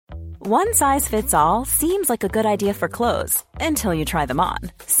One size fits all seems like a good idea for clothes until you try them on.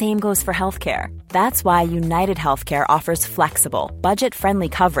 Same goes for healthcare. That's why United Healthcare offers flexible, budget-friendly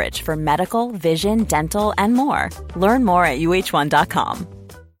coverage for medical, vision, dental, and more. Learn more at uh1.com.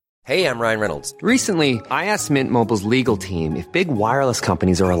 Hey, I'm Ryan Reynolds. Recently, I asked Mint Mobile's legal team if big wireless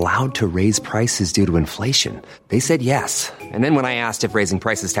companies are allowed to raise prices due to inflation. They said yes. And then when I asked if raising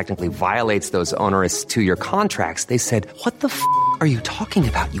prices technically violates those onerous two-year contracts, they said, "What the f*** are you talking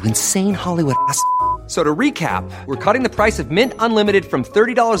about, you insane Hollywood ass?" So to recap, we're cutting the price of Mint Unlimited from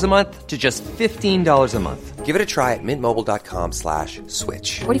 $30 a month to just $15 a month. Give it a try at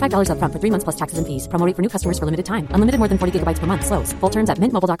mintmobile.com/switch. $45 up front for 3 months plus taxes and fees. Promo rate for new customers for limited time. Unlimited more than 40 gigabytes per month. Slows full terms at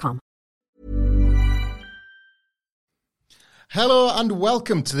mintmobile.com. Hello and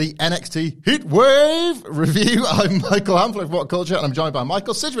welcome to the NXT HEATWAVE review. I'm Michael Hamflett from What Culture, and I'm joined by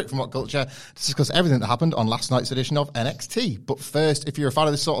Michael Sidgwick from What Culture to discuss everything that happened on last night's edition of NXT. But first, if you're a fan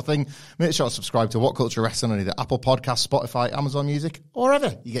of this sort of thing, make sure to subscribe to What Culture Wrestling on either Apple Podcasts, Spotify, Amazon Music, or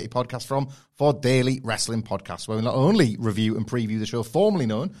wherever you get your podcasts from for daily wrestling podcasts, where we not only review and preview the show formerly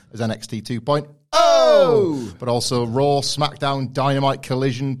known as NXT 2.0, but also Raw, SmackDown, Dynamite,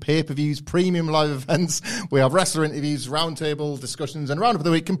 Collision, pay-per-views, premium live events. We have wrestler interviews, roundtable discussions, and round of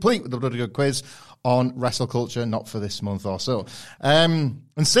the week complete with a bloody good quiz on wrestle culture, not for this month or so. And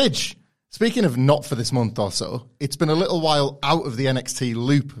Sidge, speaking of not for this month or so, it's been a little while out of the NXT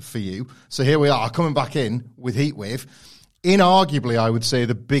loop for you. So here we are, coming back in with Heatwave. Inarguably, I would say,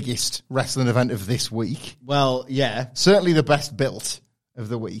 the biggest wrestling event of this week. Well, yeah. Certainly the best built of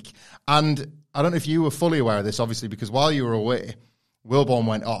the week. And I don't know if you were fully aware of this, obviously, because while you were away, Wilborn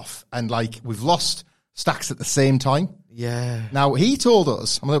went off, and we've lost Stacks at the same time. Yeah. Now, he told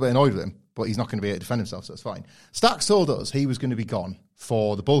us, I'm a little bit annoyed with him, but he's not going to be able to defend himself, so it's fine. Stacks told us he was going to be gone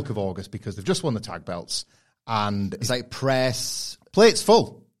for the bulk of August because they've just won the tag belts, and it's like press. Plate's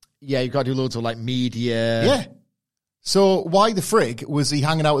full. Yeah, you've got to do loads of media. Yeah. So why the frig was he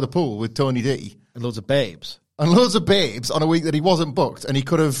hanging out at the pool with Tony D? And loads of babes. And loads of babes on a week that he wasn't booked, and he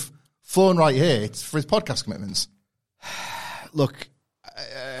could have flown right here for his podcast commitments. Look,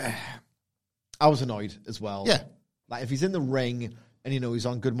 I was annoyed as well. Yeah. If he's in the ring and, he's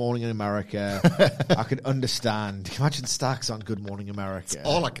on Good Morning in America, I could understand. Imagine Stacks on Good Morning America. That's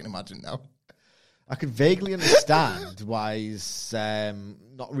all I can imagine now. I could vaguely understand why he's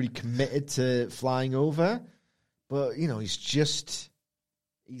not really committed to flying over. But, he's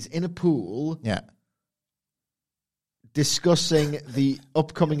in a pool. Yeah. Discussing the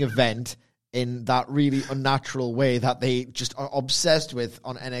upcoming event in that really unnatural way that they just are obsessed with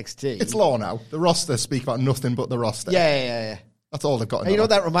on NXT. It's law now. The roster speak about nothing but the roster. Yeah. That's all they've got to know. You know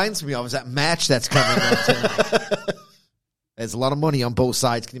what that reminds me of is that match that's coming up tonight. There's a lot of money on both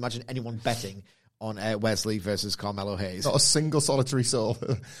sides. Can you imagine anyone betting on Wesley versus Carmelo Hayes? Not a single solitary soul.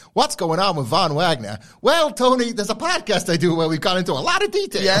 What's going on with Von Wagner? Well, Tony, there's a podcast I do where we've gone into a lot of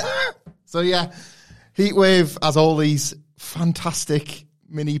detail. Yeah. So, yeah, Heatwave, as all these fantastic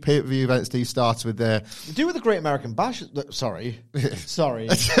mini pay-per-view events do, starts with the... Do with the Great American Bash. Sorry. We got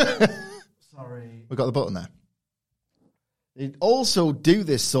the button there. They also do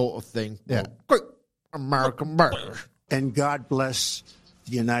this sort of thing. Yeah. Great American Bash. And God bless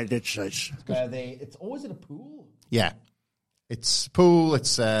the United States. It's always in a pool. Yeah. It's pool,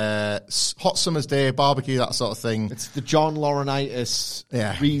 it's hot summer's day, barbecue, that sort of thing. It's the John Laurinaitis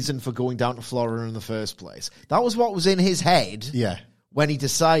reason for going down to Florida in the first place. That was what was in his head when he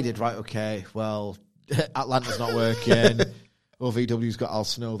decided, right, okay, well, Atlanta's not working. OVW's got Al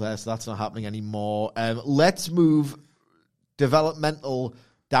Snow there, so that's not happening anymore. Let's move developmental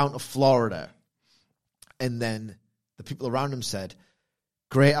down to Florida. And then the people around him said,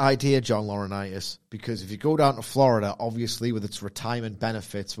 great idea, John Laurinaitis, because if you go down to Florida, obviously with its retirement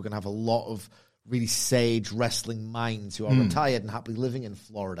benefits, we're going to have a lot of really sage wrestling minds who are retired and happily living in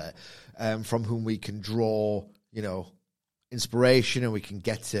Florida, from whom we can draw, inspiration, and we can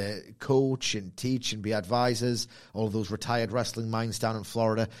get to coach and teach and be advisors, all of those retired wrestling minds down in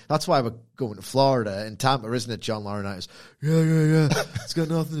Florida. That's why we're going to Florida and Tampa, isn't it, John Laurinaitis? Yeah. It's got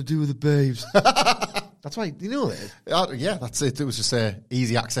nothing to do with the babes. That's why, that? Yeah, that's it. It was just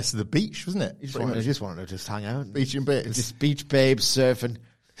easy access to the beach, wasn't it? You just wanted to hang out. Beach and babes. Just beach babes, surfing,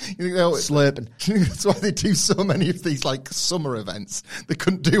 slurping. That's why they do so many of these, summer events. They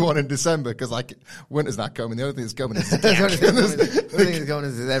couldn't do one in December because, winter's not coming. The only thing that's coming is the only thing that's going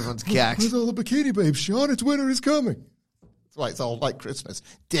is everyone's cax. Where's all the bikini babes, Sean? It's winter is coming. That's why it's all like Christmas.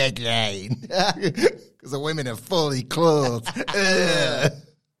 Deadline. Because the women are fully clothed.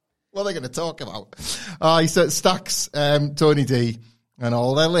 What are they going to talk about? He said Stacks, Tony D, and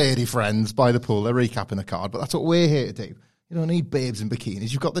all their lady friends by the pool. They're recapping the card, but that's what we're here to do. You don't need babes in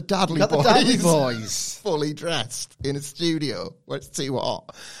bikinis. You've got the Dudley Got boys. the Dudley boys. Fully dressed in a studio where it's too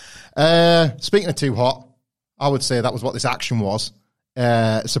hot. Speaking of too hot, I would say that was what this action was.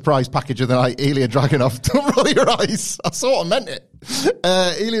 Surprise package of the night, Ilya Dragunov. Don't roll your eyes. I sort of meant it.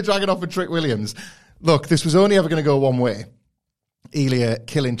 Ilya Dragunov and Trick Williams. Look, this was only ever going to go one way. Ilya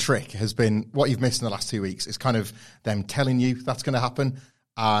killing Trick has been what you've missed in the last 2 weeks. It's kind of them telling you that's going to happen.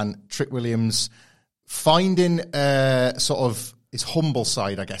 And Trick Williams finding sort of his humble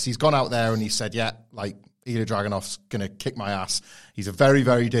side, I guess. He's gone out there and he said, yeah, like, Ilya Dragunov's going to kick my ass. He's a very,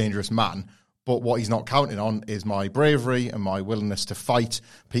 very dangerous man. But what he's not counting on is my bravery and my willingness to fight.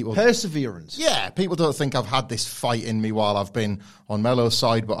 People, perseverance. Yeah, people don't think I've had this fight in me while I've been on Melo's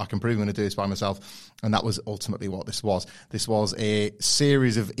side, but I can prove I'm going to do this by myself. And that was ultimately what this was. This was a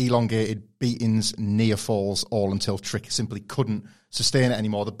series of elongated beatings, near falls, all until Trick simply couldn't sustain it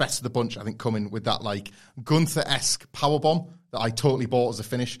anymore. The best of the bunch, I think, coming with that like Gunther-esque powerbomb that I totally bought as a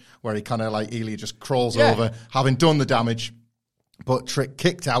finish, where he kind of like Ilya just crawls over, having done the damage. But Trick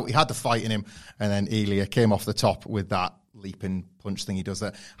kicked out. He had the fight in him. And then Ilya came off the top with that leaping punch thing he does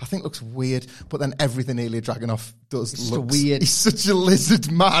that I think looks weird. But then everything Ilya Dragunov does looks weird. He's such a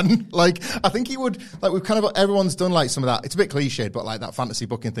lizard man. Like, I think he would, like, we've kind of, everyone's done like some of that. It's a bit cliched, but like that fantasy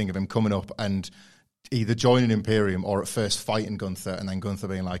booking thing of him coming up and either joining Imperium or at first fighting Gunther and then Gunther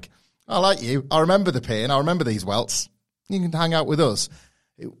being like, I like you. I remember the pain. I remember these welts. You can hang out with us.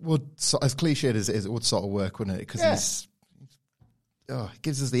 It would, as cliched as it is, it would sort of work, wouldn't it? Because it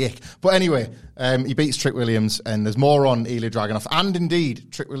gives us the ick. But anyway, he beats Trick Williams, and there's more on Ilya Dragunov, and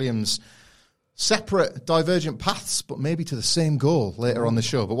indeed Trick Williams' separate, divergent paths, but maybe to the same goal later on the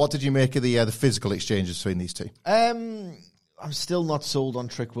show. But what did you make of the physical exchanges between these two? I'm still not sold on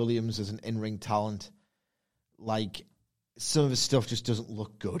Trick Williams as an in-ring talent. Like, some of his stuff just doesn't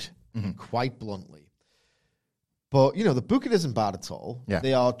look good, quite bluntly. But, you know, the booking isn't bad at all. Yeah.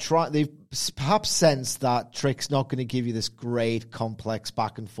 They've perhaps sensed that Trick's not going to give you this great, complex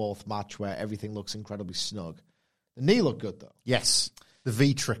back-and-forth match where everything looks incredibly snug. The knee looked good, though. Yes. The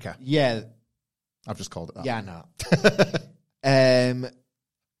V-tricker. Yeah. I've just called it that. Yeah, no.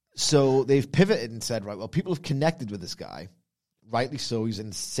 So they've pivoted and said, right, well, people have connected with this guy. Rightly so. He's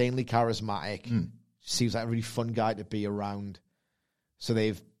insanely charismatic. Seems like a really fun guy to be around. So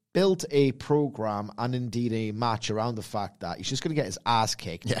they've built a program and indeed a match around the fact that he's just going to get his ass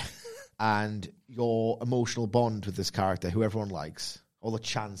kicked. Yeah. And your emotional bond with this character, who everyone likes, all the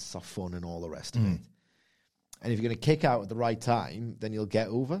chants are fun and all the rest of it. And if you're going to kick out at the right time, then you'll get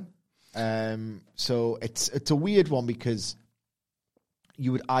over. So it's a weird one because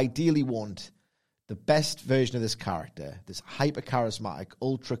you would ideally want the best version of this character, this hyper charismatic,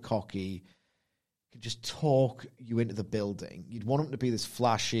 ultra cocky, can just talk you into the building. You'd want him to be this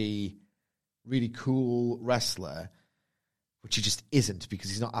flashy, really cool wrestler, which he just isn't because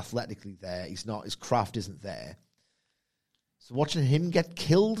he's not athletically there. His craft isn't there. So watching him get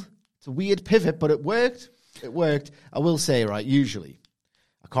killed, it's a weird pivot, but it worked. It worked. I will say, right, usually,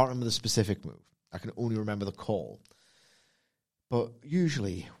 I can't remember the specific move. I can only remember the call. But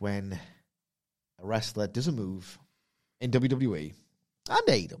usually when a wrestler does a move in WWE and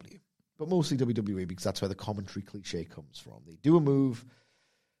AEW, but mostly WWE because that's where the commentary cliche comes from. They do a move,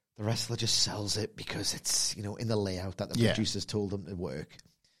 the wrestler just sells it because it's, you know, in the layout that the producers told them to work.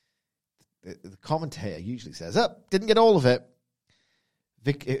 The commentator usually says, didn't get all of it.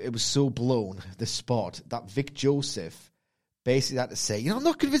 Vic, it was so blown, this spot, that Vic Joseph basically had to say, you know, I'm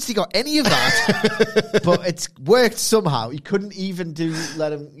not convinced he got any of that, but it's worked somehow. He couldn't even he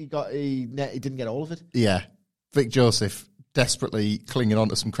didn't get all of it. Yeah. Vic Joseph desperately clinging on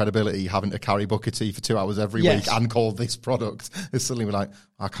to some credibility, having to carry Booker T for 2 hours every week and call this product. It's suddenly like,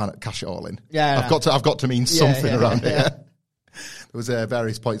 I can't cash it all in. Yeah, I've got to mean something around here. There was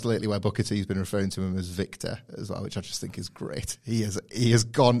various points lately where Booker T's been referring to him as Victor as well, which I just think is great. He has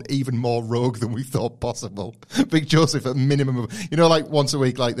gone even more rogue than we thought possible. Big Joseph at minimum of, you know, like once a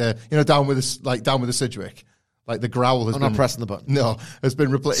week, like down with the Sidgwick. Like the growl has been... I'm not pressing the button. No, has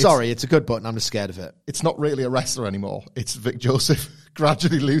been replaced. Sorry, it's a good button. I'm just scared of it. It's not really a wrestler anymore. It's Vic Joseph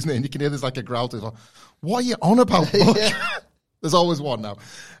gradually losing it. And you can hear there's like a growl to it. Like, what are you on about, Buck? There's always one now.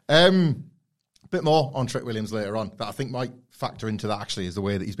 Bit more on Trick Williams later on that I think might factor into that actually is the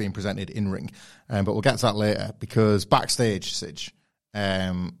way that he's being presented in ring. But we'll get to that later because backstage, Sidge,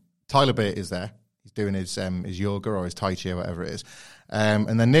 Tyler Bate is there. He's doing his yoga or his Tai Chi or whatever it is.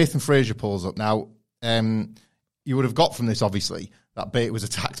 And then Nathan Frazier pulls up. Now, you would have got from this, obviously, that Bate was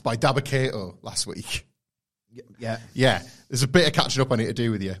attacked by Dabba-Kato last week. Yeah. Yeah. There's a bit of catching up I need to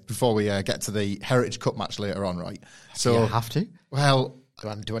do with you before we get to the Heritage Cup match later on, right? So you have to? Well...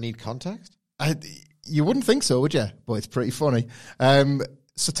 Do I need context? You wouldn't think so, would you? But it's pretty funny.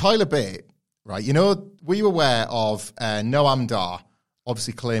 So Tyler Bate, right, were you aware of Noam Dar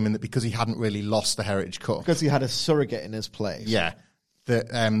obviously claiming that because he hadn't really lost the Heritage Cup. Because he had a surrogate in his place. Yeah. That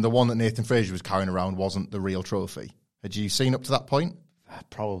the one that Nathan Fraser was carrying around wasn't the real trophy. Had you seen up to that point?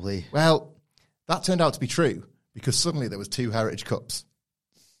 Probably. Well, that turned out to be true because suddenly there was 2 Heritage Cups,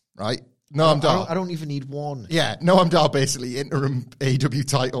 right? Noam Dar. I don't even need one. Yeah, Noam Dar basically interim AEW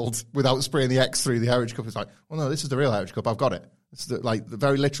titled without spraying the X through the Heritage Cup. It's like, well, no, this is the real Heritage Cup. I've got it. It's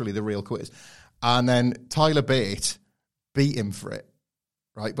very literally the real quiz. And then Tyler Bate beat him for it,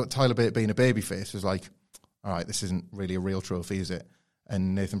 right? But Tyler Bate, being a babyface, was like, all right, this isn't really a real trophy, is it?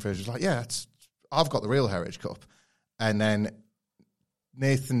 And Nathan Fraser was like, yeah, I've got the real Heritage Cup. And then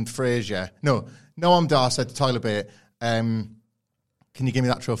Noam Dar said to Tyler Bate, can you give me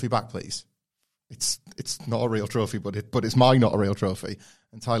that trophy back, please? It's not a real trophy, but it's mine, not a real trophy.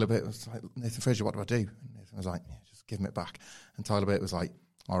 And Tyler Bate was like, Nathan Fraser, what do I do? And Nathan was like, yeah, just give him it back. And Tyler Bate was like,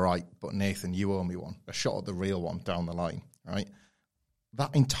 all right, but Nathan, you owe me one. A shot at the real one down the line, right?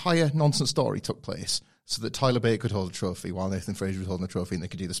 That entire nonsense story took place so that Tyler Bate could hold a trophy while Nathan Fraser was holding the trophy and they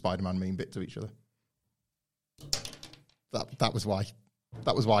could do the Spider-Man meme bit to each other. That was why.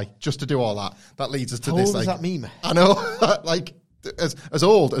 That was why. Just to do all that. That leads us to this. How old is that meme? I know. As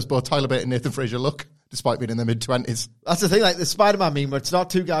old as both Tyler Bate and Nathan Fraser look, despite being in their mid-20s. That's the thing, like the Spider-Man meme, where it's not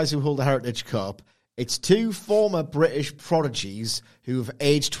 2 guys who hold the Heritage Cup. It's 2 former British prodigies who've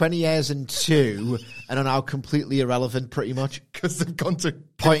aged 20 years and 2 and are now completely irrelevant, pretty much. Because they've gone to...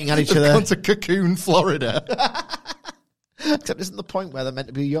 Pointing at each other. They've gone to Cocoon, Florida. Except isn't the point where they're meant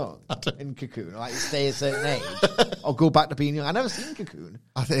to be young in Cocoon? Like, stay a certain age or go back to being young? I've never seen Cocoon.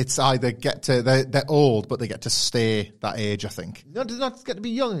 I think it's either they're old, but they get to stay that age, I think. No, do not get to be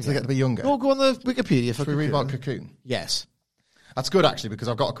young again. They get to be younger. No, go on the Wikipedia for Should we read about Cocoon? Yes. That's good, actually, because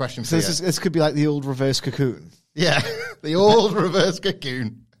I've got a question for you. This could be like the old reverse Cocoon. Yeah, the old reverse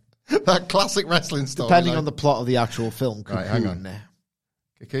Cocoon. That classic wrestling story. Depending on the plot of the actual film, Cocoon. Right, hang on.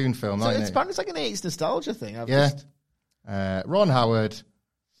 Cocoon film, it's like an 80s nostalgia thing. Ron Howard,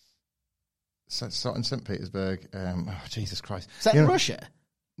 in St. Petersburg. Jesus Christ. Is that in Russia?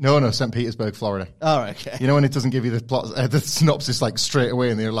 No, St. Petersburg, Florida. Oh, okay. You know when it doesn't give you the plot, the synopsis like straight away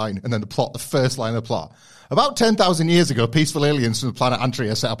in the line, and then the first line of the plot. About 10,000 years ago, peaceful aliens from the planet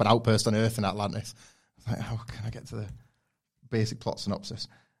Antria set up an outpost on Earth in Atlantis. I was like, how can I get to the basic plot synopsis?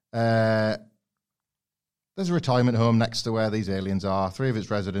 There's a retirement home next to where these aliens are. 3 of its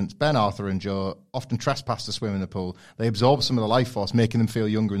residents, Ben, Arthur, and Joe, often trespass to swim in the pool. They absorb some of the life force, making them feel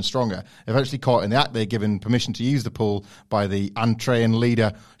younger and stronger. Eventually caught in the act, they're given permission to use the pool by the Antrean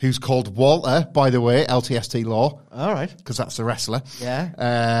leader, who's called Walter, by the way, LTST law. All right. Because that's the wrestler.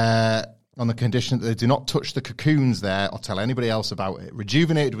 Yeah. On the condition that they do not touch the cocoons there or tell anybody else about it.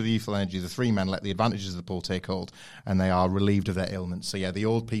 Rejuvenated with youthful energy, the 3 men let the advantages of the pool take hold, and they are relieved of their ailments. So, yeah, the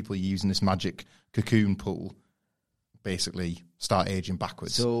old people using this magic cocoon pool basically start aging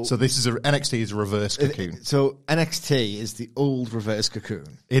backwards. So this is NXT is a reverse cocoon. So NXT is the old reverse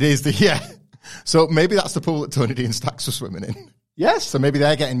cocoon. It is So maybe that's the pool that Tony D and Stacks were swimming in. Yes. So maybe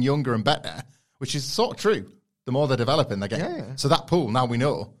they're getting younger and better, which is sort of true. The more they're developing, they're getting. Yeah. So that pool, now we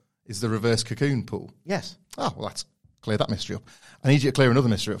know, is the reverse cocoon pool. Yes. Oh, well, let's clear that mystery up. I need you to clear another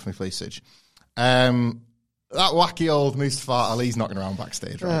mystery up for me, please, Sige. That wacky old Mustafa Ali's knocking around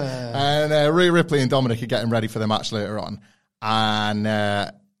backstage, right? And Rhea Ripley and Dominic are getting ready for the match later on. And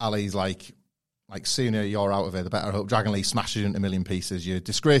Ali's like, sooner you're out of here, the better. I hope Dragon Lee smashes you into a million pieces. You're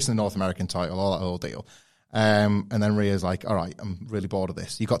disgracing the North American title, all that whole deal. And then Rhea's like, all right, I'm really bored of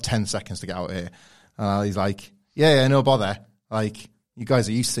this. You've got 10 seconds to get out of here. And Ali's like, yeah, no bother. Like, you guys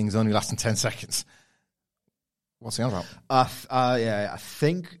are used to things only lasting 10 seconds. What's he on about? I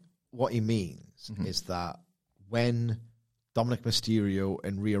think what he means is that when Dominic Mysterio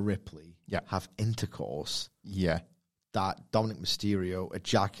and Rhea Ripley have intercourse, that Dominic Mysterio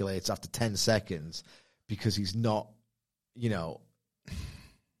ejaculates after 10 seconds because he's not,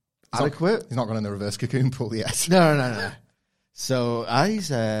 adequate. He's not gone in the reverse cocoon pool yet. No. So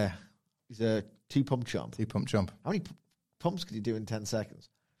he's a 2-pump chump. 2-pump chump. How many pumps can you do in 10 seconds?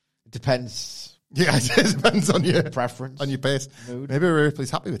 It depends. Yeah, it depends on your preference, on your pace. Mood. Maybe Rhea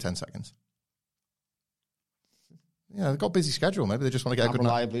Ripley's happy with 10 seconds. Yeah, they've got a busy schedule. Maybe they just want to get a good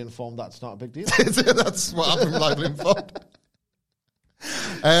reliably informed that's not a big deal. That's what I'm reliably informed.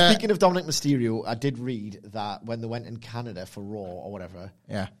 Speaking of Dominic Mysterio, I did read that when they went in Canada for Raw or whatever,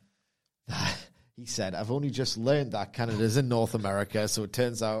 he said, I've only just learned that Canada's in North America, so it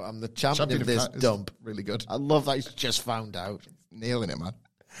turns out I'm the champion of this dump. Really good. I love that he's just found out. Nailing it, man.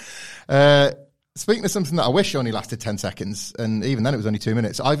 Speaking of something that I wish only lasted 10 seconds, and even then it was only 2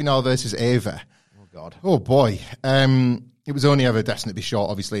 minutes, Ivy Nile versus Ava. Oh, God. Oh, boy. It was only ever destined to be short,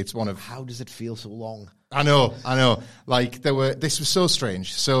 obviously. It's one of... How does it feel so long? I know. Like, this was so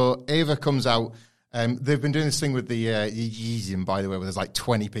strange. So, Ava comes out. They've been doing this thing with the Yeezim, by the way, where there's like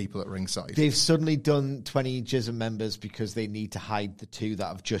 20 people at ringside. They've suddenly done 20 Jism members because they need to hide the 2 that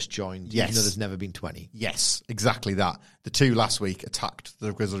have just joined. Yes. Even though there's never been 20. Yes, exactly that. The 2 last week attacked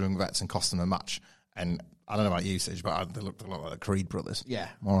the Grizzled Young Vets and cost them a match. And I don't know about usage, but they looked a lot like the Creed brothers. Yeah.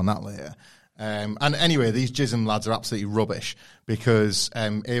 More on that later. And anyway, these Jism lads are absolutely rubbish because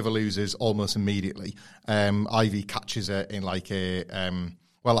Ava loses almost immediately. Ivy catches her in like a...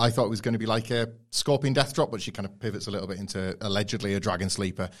 well, I thought it was going to be like a Scorpion Death Drop, but she kind of pivots a little bit into allegedly a Dragon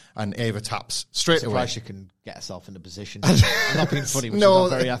Sleeper, and Ava taps straight away. She can get herself into position. I'm not being funny, but she's not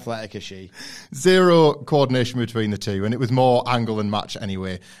very athletic, is she? Zero coordination between the 2, and it was more angle than match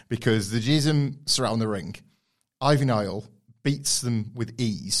anyway, because the Jism surround the ring. Ivy Nile beats them with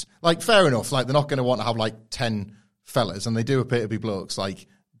ease. Like, fair enough, like, they're not going to want to have, like, 10 fellas, and they do appear to be blokes, like,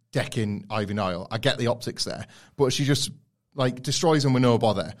 decking Ivy Nile. I get the optics there, but she just... like, destroys them with no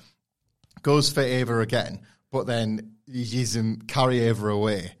bother, goes for Ava again, but then Yizim carry Ava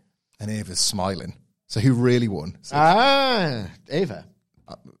away, and Ava's smiling. So who really won? So Ava.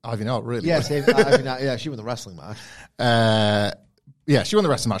 Ivy not really. Yes, Ava, she won the wrestling match. Yeah, she won the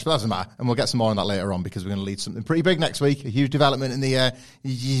wrestling match, but that doesn't matter. And we'll get some more on that later on because we're going to lead something pretty big next week. A huge development in the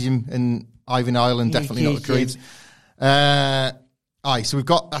Yizim and Ivy Island, definitely not the Creeds. So we've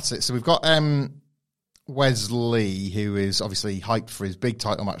got, that's it. So we've got... Wesley, who is obviously hyped for his big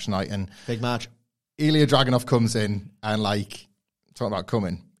title match tonight, and big match. Ilya Dragunov comes in and, like, talking about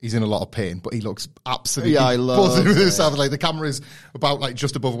coming, he's in a lot of pain, but he looks absolutely buzzing with himself. Like, the camera is about, like,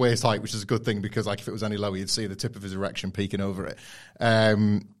 just above waist height, which is a good thing because, like, if it was any lower, you'd see the tip of his erection peeking over it.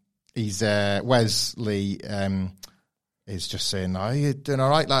 He's Wesley is just saying, "Oh, you're doing all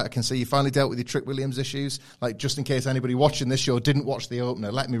right. Like, I can see you finally dealt with your Trick Williams issues. Like, just in case anybody watching this show didn't watch the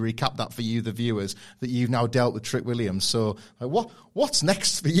opener, let me recap that for you, the viewers, that you've now dealt with Trick Williams. So, like, what's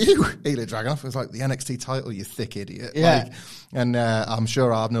next for you, Ilya Dragunov?" It's like, the NXT title, you thick idiot. Yeah. Like, and I'm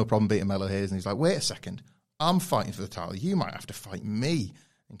sure I have no problem beating Melo Hayes. And he's like, "Wait a second, I'm fighting for the title. You might have to fight me."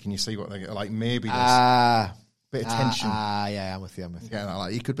 And can you see what they like? Maybe there's a bit of tension. Yeah, I'm with you. Yeah,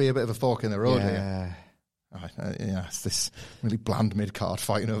 like, he could be a bit of a fork in the road here. It's this really bland mid-card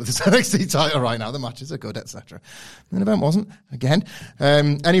fighting over this NXT title right now. The matches are good, etc. The event wasn't, again.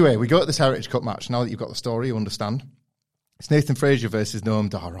 Anyway, we go to this Heritage Cup match. Now that you've got the story, you understand. It's Nathan Frazier versus Noam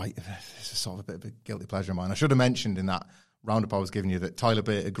Dar, right? This is sort of a bit of a guilty pleasure of mine. I should have mentioned in that roundup I was giving you that Tyler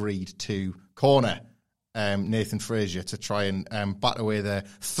Bate agreed to corner Nathan Frazier to try and bat away the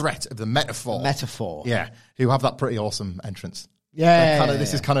threat of the Metaphor. Yeah, who have that pretty awesome entrance.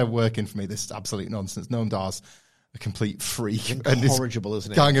 This is kind of working for me, this absolute nonsense. Noam Dar's a complete freak. Incorrigible, isn't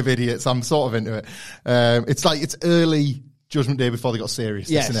it? Gang of idiots. I'm sort of into it. It's like, it's early Judgment Day before they got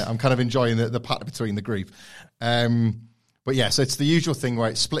serious, isn't it? I'm kind of enjoying the patter between the group. But yeah, so it's the usual thing where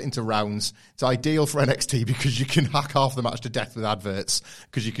it's split into rounds. It's ideal for NXT because you can hack half the match to death with adverts,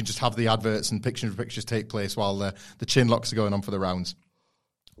 because you can just have the adverts and pictures take place while the chin locks are going on for the rounds.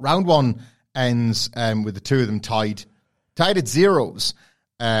 Round 1 ends with the 2 of them tied at zeros,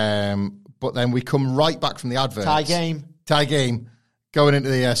 but then we come right back from the adverts. Tie game, going into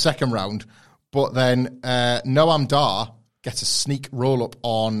the second round, but then Noam Dar gets a sneak roll-up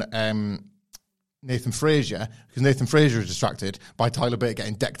on Nathan Frazier, because Nathan Frazier is distracted by Tyler Bate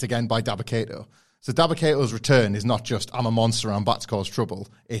getting decked again by Dabba-Kato. So Dabba-Kato's return is not just, I'm a monster and I'm back to cause trouble,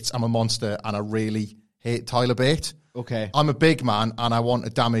 it's, I'm a monster and I really hate Tyler Bate. Okay. I'm a big man and I want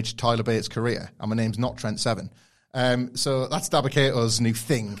to damage Tyler Bate's career, and my name's not Trent Seven. So that's Dabba-Kato's new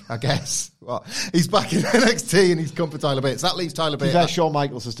thing, I guess. Well, he's back in NXT and he's come for Tyler Bate. So that leaves Tyler Bate. Shawn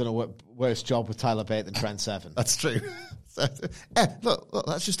Michaels has done a worse job with Tyler Bate than Trent Seven. That's true. Look,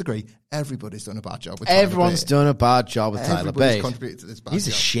 let's just agree. Everybody's done a bad job with Tyler Bate. Everyone's done a bad job with Tyler Bate. Contributed to this bad He's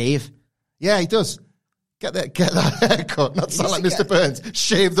job. a shave. Yeah, he does. Get that haircut. Not sound like Mr. Burns.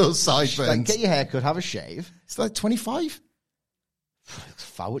 Shave those sideburns. Like, get your haircut, have a shave. It's like 25. Looks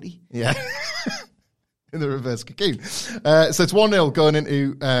fouty. Yeah. In the reverse cocoon. So it's 1-0 going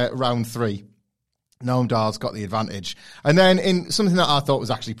into round 3. Noam Dar's got the advantage. And then in something that I thought was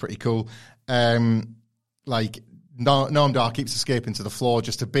actually pretty cool, Noam Dar keeps escaping to the floor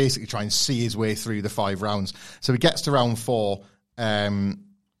just to basically try and see his way through the 5 rounds. So he gets to round 4 at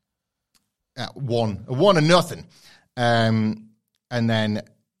 1-0. And then,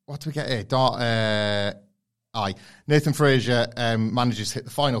 what do we get here? Nathan Frazier manages to hit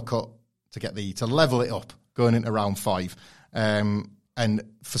the final cut to get to level it up going into round 5. And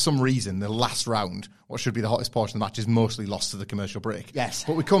for some reason, the last round, what should be the hottest portion of the match, is mostly lost to the commercial break. Yes.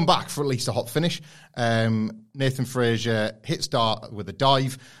 But we come back for at least a hot finish. Nathan Frazier hits Dar with a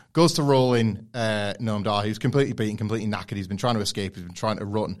dive, goes to roll in Noam Dar, who's completely beaten, completely knackered. He's been trying to escape. He's been trying to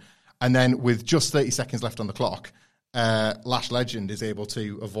run. And then with just 30 seconds left on the clock, Lash Legend is able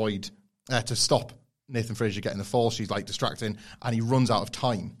to avoid, to stop Nathan Frazier getting the fall. She's like distracting, and he runs out of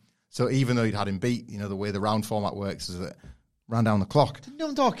time. So even though he'd had him beat, the way the round format works is that ran down the clock. Did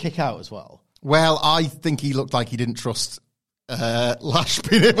Noam Dar kick out as well? Well, I think he looked like he didn't trust Lash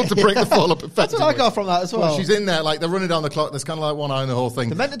being able to break the fall up effectively. That's what I got from that as well. She's in there, like they're running down the clock. There's kind of like one eye on the whole thing.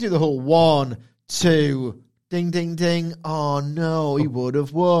 They're meant to do the whole 1, 2, ding, ding, ding. Oh, no, he would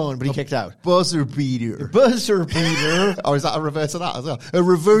have won, but he kicked out. Buzzer beater. Buzzer beater. Or is that a reverse of that as well? A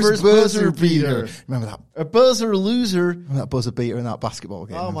reverse buzzer beater. Remember that? A buzzer loser. Remember that buzzer beater in that basketball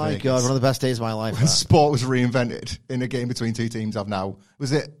game? Oh, my God. One of the best days of my life. When sport was reinvented in a game between two teams I've now.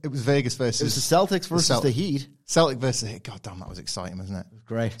 It was Vegas versus... It was the Celtics versus the Heat. Celtic versus the Heat. God damn, that was exciting, wasn't it? It was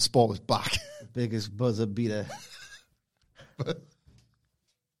great. Sport was back. The biggest buzzer beater.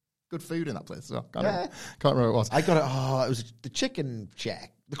 Good food in that place as well. Can't remember what it was. I got it. Oh, it was the Chicken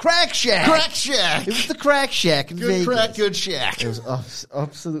Shack. The Crack Shack. Crack Shack. It was the Crack Shack in Vegas. Good crack, good shack. It was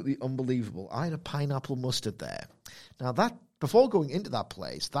absolutely unbelievable. I had a pineapple mustard there. Now that, before going into that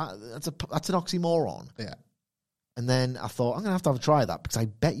place, that's an oxymoron. Yeah. And then I thought, I'm going to have a try of that because I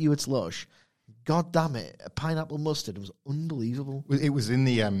bet you it's lush. God damn it. A pineapple mustard. It was unbelievable. It was in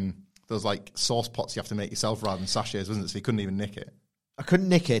the, those like sauce pots you have to make yourself rather than sachets, wasn't it? So you couldn't even nick it. I couldn't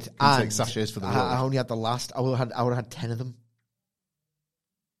nick it. And take sachets for the roll. I only had the last. I would have had 10 of them.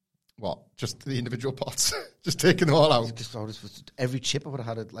 What? Just the individual pots? Just taking them all out? Every chip I would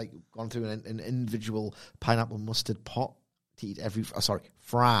have had gone through an individual pineapple mustard pot to eat every.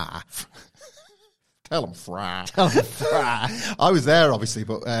 Fry. Tell them fry. I was there, obviously,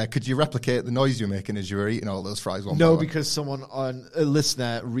 but could you replicate the noise you were making as you were eating all those fries? No, because someone a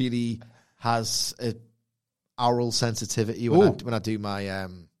listener really has a oral sensitivity when I do my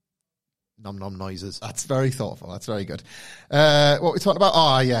nom nom noises. That's very thoughtful. That's very good. What were we talking about?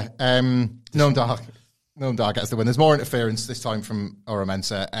 Oh, yeah. Noam Dar gets the win. There's more interference this time from Ora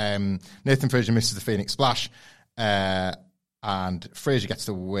Mensah. Nathan Frazier misses the Phoenix Splash. And Frazier gets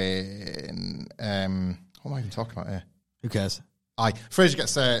the win. What am I even talking about here? Who cares? Frazier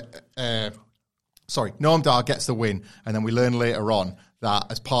gets Noam Dar gets the win, and then we learn later on that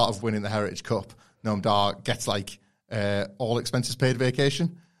as part of winning the Heritage Cup, Noam Dar gets all expenses paid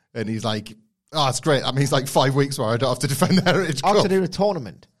vacation, and he's like, "Oh, it's great. That means 5 weeks where I don't have to defend the Heritage Cup." To do a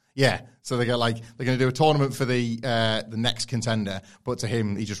tournament. Yeah, so they get they're going to do a tournament for the next contender, but to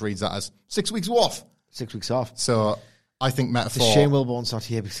him he just reads that as 6 weeks off. 6 weeks off. So I think metaphor. It's a shame Wilborn's not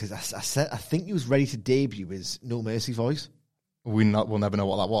here because I think he was ready to debut his No Mercy voice. We'll never know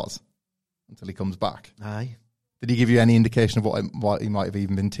what that was until he comes back. Aye. Did he give you any indication of what he might have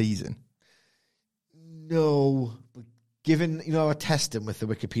even been teasing? No, but given I test him with the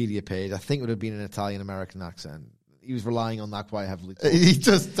Wikipedia page, I think it would have been an Italian-American accent. He was relying on that quite heavily. He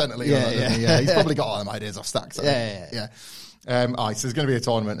does technically. Yeah. He's probably got all them ideas off stacks. Yeah. So there's going to be a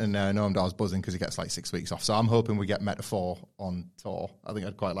tournament, and Noam Dar's buzzing because he gets 6 weeks off. So I'm hoping we get Metaphor on tour. I think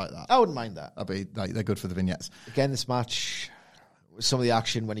I'd quite like that. I wouldn't mind that. That'd be they're good for the vignettes. Again, this match, some of the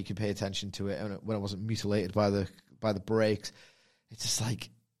action when you could pay attention to it, and when it wasn't mutilated by the breaks, it's just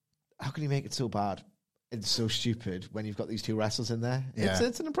how can you make it so bad? It's so stupid when you've got these two wrestlers in there. Yeah.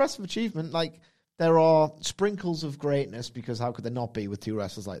 It's an impressive achievement. There are sprinkles of greatness because how could there not be with two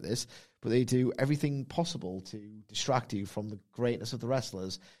wrestlers like this? But they do everything possible to distract you from the greatness of the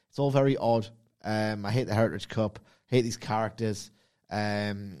wrestlers. It's all very odd. I hate the Heritage Cup. I hate these characters.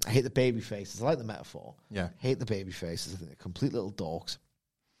 I hate the baby faces. I like the metaphor. Yeah. I hate the baby faces. I think they're complete little dorks.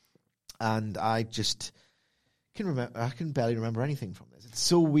 And I just can barely remember anything from this. It's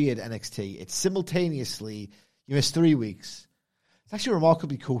so weird, NXT. It's simultaneously, you miss 3 weeks. It's actually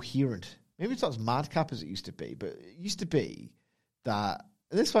remarkably coherent. Maybe it's not as madcap as it used to be, but it used to be that,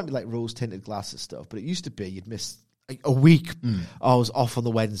 and this might be rose-tinted glasses stuff, but it used to be you'd miss a week. I was off on the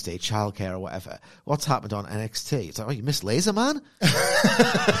Wednesday, childcare or whatever. What's happened on NXT? It's you missed Laser Man?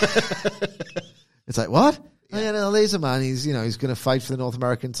 It's what? Yeah. Oh, yeah, no, Laser Man, he's going to fight for the North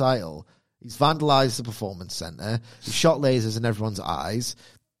American title. He's vandalized the Performance Center. He shot lasers in everyone's eyes.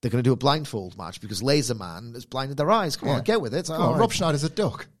 They're going to do a blindfold match because Laser Man has blinded their eyes. Come on, get with it. Rob Schneider's a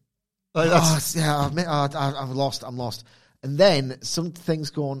duck. I'm lost. And then some things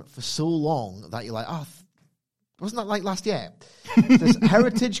go on for so long that you're wasn't that last year? This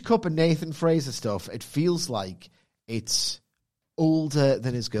Heritage Cup and Nathan Fraser stuff, it feels like it's older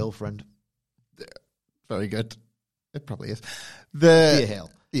than his girlfriend. Very good. It probably is. Dear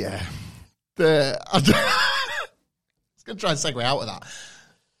hell. Yeah. I was going to try and segue out of that.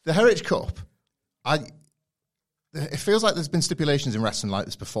 The Heritage Cup, it feels like there's been stipulations in wrestling like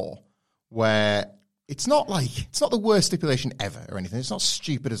this before, where it's not the worst stipulation ever or anything. It's not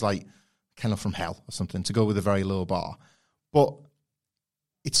stupid as like Kennel from Hell or something to go with a very low bar, but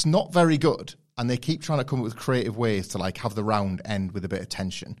it's not very good. And they keep trying to come up with creative ways to like have the round end with a bit of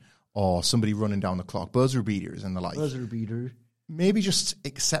tension or somebody running down the clock, buzzer beaters and the like. Buzzer beater. Maybe just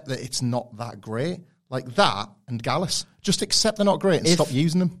accept that it's not that great. Like that and Gallus. Just accept they're not great and stop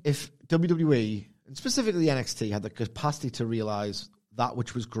using them. If WWE, and specifically NXT, had the capacity to realise that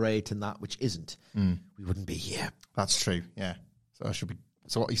which was great and that which isn't, we wouldn't be here. That's true, yeah.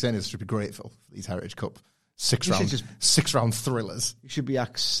 So what you're saying is I should be grateful for these Heritage Cup six round thrillers. You should be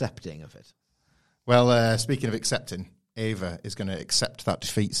accepting of it. Well, speaking of accepting, Ava is going to accept that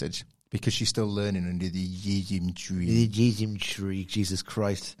defeat, Sidge, because she's still learning under the Yizim tree. The Yizim tree, Jesus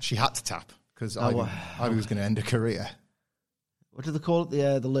Christ. She had to tap, because I was going to end her career. What do they call it?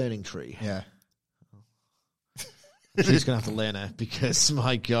 The learning tree? Yeah. She's going to have to learn her, because,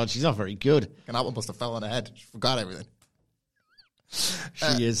 my God, she's not very good. And that one must have fell on her head. She forgot everything.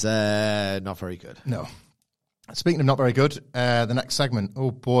 She is not very good. No. Speaking of not very good, the next segment,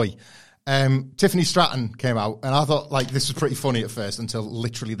 oh boy. Tiffany Stratton came out, and I thought like this was pretty funny at first until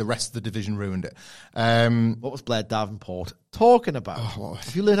literally the rest of the division ruined it. What was Blair Davenport talking about?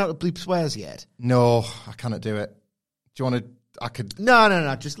 Have you learned how to bleep swears yet? No, I cannot do it. Do you want to? I could.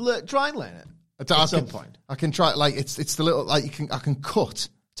 No. Just try and learn it at some point. I can try. Like it's the little like I can cut.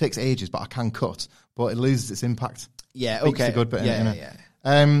 It takes ages, but I can cut. But it loses its impact. Yeah. Okay. The good bit. Yeah.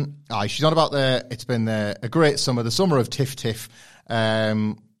 She's on about it's been a great summer, the summer of Tiff.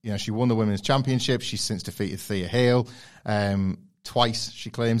 She won the women's championship. She's since defeated Thea Hale twice, she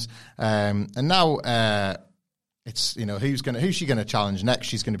claims. And now it's who's she going to challenge next?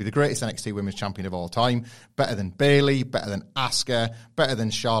 She's going to be the greatest NXT Women's Champion of all time, better than Bayley, better than Asuka, better than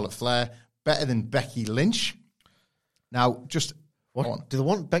Charlotte Flair, better than Becky Lynch. Now, just what do they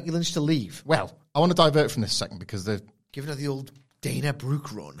want Becky Lynch to leave? Well, I want to divert from this a second because they're giving her the old Dana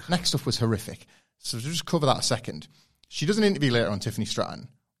Brooke run. Next stuff was horrific, so to just cover that a second. She does an interview later on Tiffany Stratton,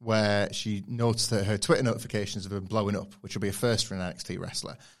 where she notes that her Twitter notifications have been blowing up, which will be a first for an NXT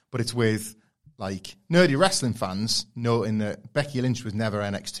wrestler. But it's with, like, nerdy wrestling fans noting that Becky Lynch was never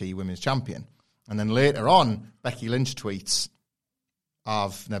NXT Women's Champion. And then later on, Becky Lynch tweets,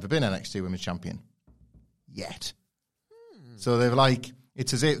 I've never been NXT Women's Champion. Yet. So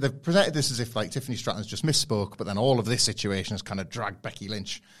they've presented this as if, like, Tiffany Stratton's just misspoke, but then all of this situation has kind of dragged Becky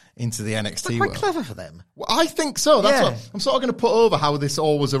Lynch into the NXT world. Quite clever for them. Well, I think so. That's what I'm sort of going to put over how this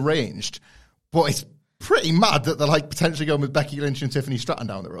all was arranged. But it's pretty mad that they're like potentially going with Becky Lynch and Tiffany Stratton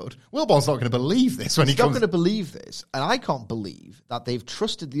down the road. Wilborn's not going to believe this when he comes. He's not going to believe this, and I can't believe that they've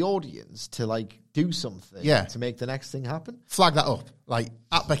trusted the audience to like do something to make the next thing happen. Flag that up, like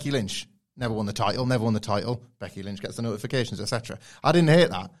at Becky Lynch. Never won the title. Becky Lynch gets the notifications, etc. I didn't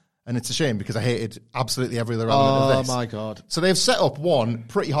hate that. And it's a shame because I hated absolutely every other element of this. Oh, my God. So they've set up one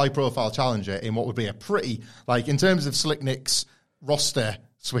pretty high-profile challenger in what would be a pretty, like, in terms of Slick Nick's roster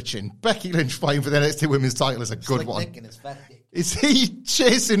switching, Becky Lynch fighting for the NXT Women's title is a good one. Nick and his fat dick. Is he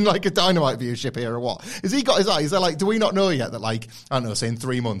chasing, like, a Dynamite viewership here or what? Has he got his eyes? They're like, do we not know yet that, like, I don't know, say in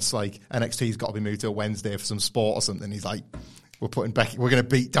 3 months, like, NXT's got to be moved to a Wednesday for some sport or something? He's like, we're going to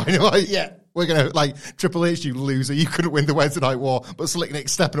beat Dynamite. Yeah. We're going to, like, Triple H, you loser, you couldn't win the Wednesday Night War, but Slick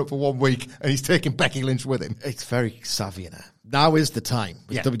Nick's stepping up for 1 week, and he's taking Becky Lynch with him. It's very savvy now. Now is the time.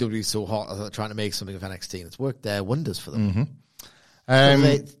 WWE's so hot, trying to make something of NXT, and it's worked wonders for them.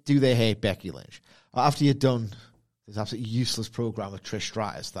 Mm-hmm. Do they hate Becky Lynch? After you're done this absolutely useless program with Trish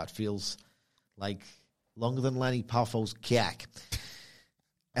Stratus that feels like longer than Lenny Powerful's cack,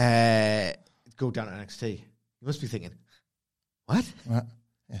 go down to NXT. You must be thinking, what?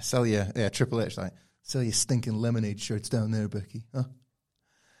 Yeah, sell your Triple H, like, sell your stinking lemonade shirts down there, Becky. Huh?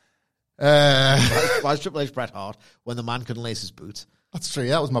 Why is Triple H Bret Hart when the man couldn't lace his boots? That's true.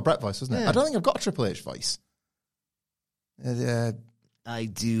 That was my Bret voice, wasn't it? I don't think I've got a Triple H voice. I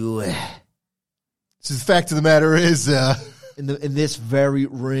do. So the fact of the matter is, in this very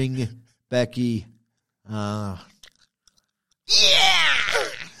ring, Becky. Yeah.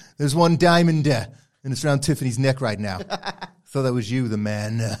 There's one diamond, and it's around Tiffany's neck right now. Thought that was you, the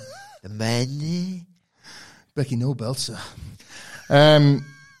man. The man? Becky, no belts.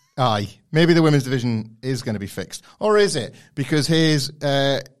 Aye. Maybe the women's division is going to be fixed. Or is it? Because here's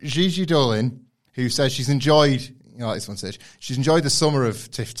Gigi Dolan, who says she's enjoyed, this one says, she's enjoyed the summer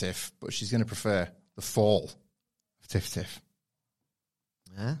of Tiff Tiff, but she's going to prefer the fall of Tiff Tiff.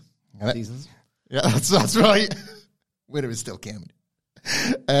 Yeah? Seasons? Yeah, that's right. winner is still coming.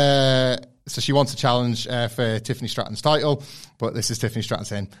 So she wants a challenge for Tiffany Stratton's title, but this is Tiffany Stratton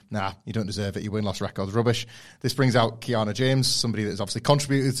saying, nah, you don't deserve it. Your win-loss record's rubbish. This brings out Kiana James, somebody that's obviously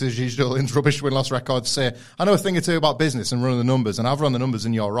contributed to Gigi Dolin's rubbish win-loss record, to say, I know a thing or two about business and running the numbers, and I've run the numbers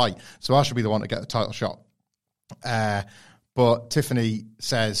and you're right, so I should be the one to get the title shot. But Tiffany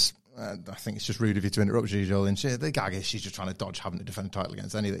says, I think it's just rude of you to interrupt Gigi Dolin. The gag is she's just trying to dodge having to defend the title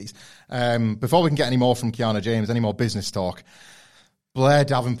against any of these. Before we can get any more from Kiana James, any more business talk, Blair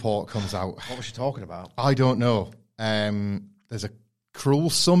Davenport comes out. What was she talking about? I don't know. There's a Cruel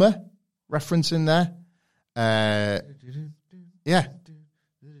Summer reference in there. Yeah.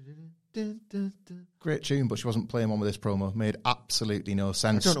 Great tune, but she wasn't playing one with this promo. Made absolutely no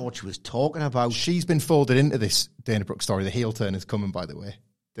sense. I don't know what she was talking about. She's been folded into this Dana Brooke story. The heel turn is coming, by the way.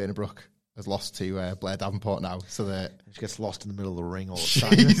 Dana Brooke has lost to Blair Davenport now. So that she gets lost in the middle of the ring all the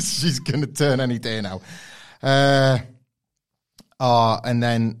time. She's going to turn any day now. And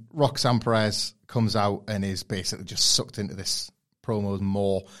then Roxanne Perez comes out and is basically just sucked into this promos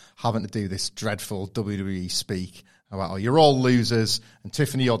more, having to do this dreadful WWE speak about, oh, you're all losers, and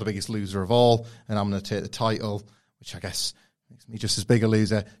Tiffany, you're the biggest loser of all, and I'm going to take the title, which I guess makes me just as big a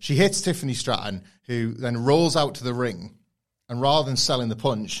loser. She hits Tiffany Stratton, who then rolls out to the ring, and rather than selling the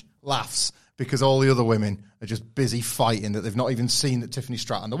punch, laughs, because all the other women are just busy fighting, that they've not even seen that Tiffany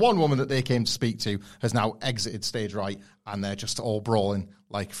Stratton, the one woman that they came to speak to, has now exited stage right, and they're just all brawling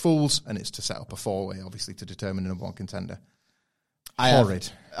like fools, and it's to set up a four-way, obviously, to determine the number one contender.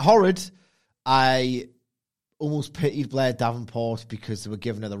 Horrid. I almost pitied Blair Davenport because they were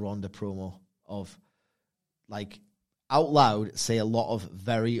giving her the Ronda promo of, like, out loud, say a lot of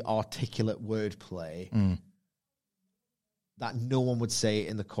very articulate wordplay that no one would say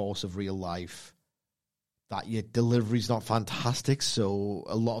in the course of real life, that your delivery's not fantastic, so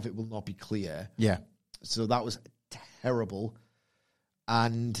a lot of it will not be clear. Yeah. So that was terrible.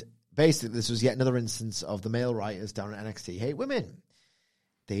 And basically, this was yet another instance of the male writers down at NXT hate women.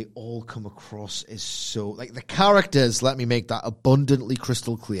 They all come across as so... Like, the characters, let me make that abundantly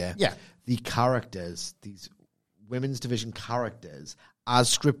crystal clear. Yeah. The characters, these women's division characters, as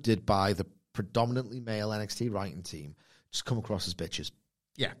scripted by the predominantly male NXT writing team, just come across as bitches.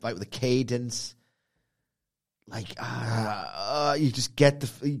 Yeah. Like, with the cadence... Like, you just get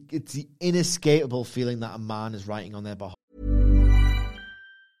it's the inescapable feeling that a man is writing on their behalf.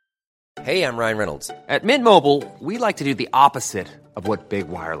 Hey, I'm Ryan Reynolds. At Mint Mobile, we like to do the opposite of what Big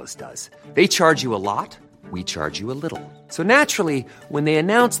Wireless does. They charge you a lot, we charge you a little. So naturally, when they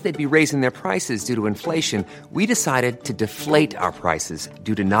announced they'd be raising their prices due to inflation, we decided to deflate our prices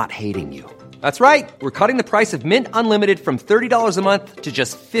due to not hating you. That's right. We're cutting the price of Mint Unlimited from $30 a month to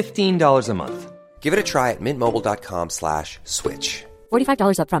just $15 a month. Give it a try at mintmobile.com/switch.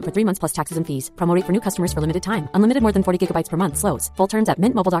 $45 up front for 3 months plus taxes and fees. Promo rate for new customers for limited time. Unlimited more than 40 gigabytes per month slows. Full terms at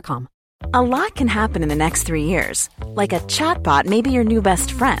mintmobile.com. A lot can happen in the next 3 years. Like a chatbot may be your new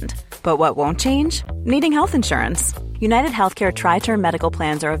best friend. But what won't change? Needing health insurance. United Healthcare Tri-Term Medical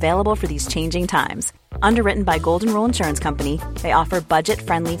Plans are available for these changing times. Underwritten by Golden Rule Insurance Company, they offer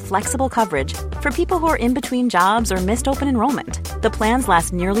budget-friendly, flexible coverage for people who are in between jobs or missed open enrollment. The plans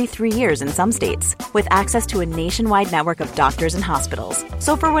last nearly 3 years in some states, with access to a nationwide network of doctors and hospitals.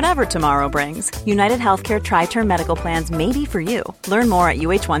 So for whatever tomorrow brings, United Healthcare Tri-Term Medical Plans may be for you. Learn more at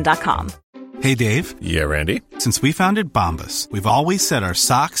uh1.com. Hey, Dave. Yeah, Randy. Since we founded Bombas, we've always said our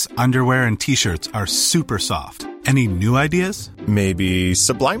socks, underwear, and T-shirts are super soft. Any new ideas? Maybe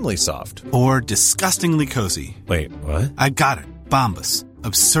sublimely soft. Or disgustingly cozy. Wait, what? I got it. Bombas.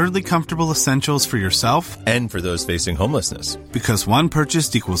 Absurdly comfortable essentials for yourself and for those facing homelessness. Because one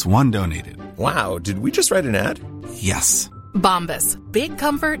purchased equals one donated. Wow, did we just write an ad? Yes. Bombas. Big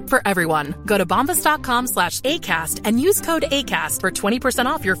comfort for everyone. Go to bombas.com/ACAST and use code ACAST for 20%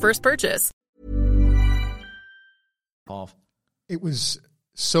 off your first purchase. It was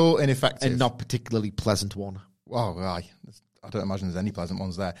so ineffective. And not particularly pleasant one. Oh, aye. I don't imagine there's any pleasant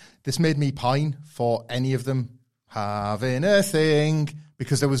ones there. This made me pine for any of them having a thing,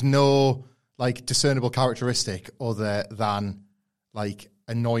 because there was no, like, discernible characteristic other than, like,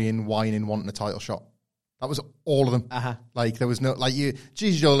 annoying, whining, wanting a title shot. That was all of them. Like, there was no, like,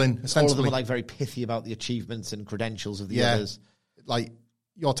 Gigi Dolin, ostensibly. All of them were, like, very pithy about the achievements and credentials of the others. Like,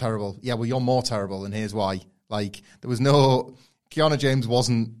 you're terrible. Yeah, well, you're more terrible, and here's why. Like, there was no... Kiana James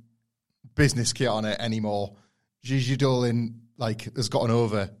wasn't business Kiana anymore. Gigi Dolin, like, has gotten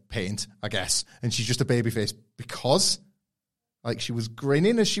over paint, I guess, and she's just a babyface because, like, she was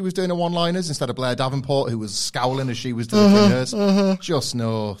grinning as she was doing her one-liners instead of Blair Davenport, who was scowling as she was delivering hers. Just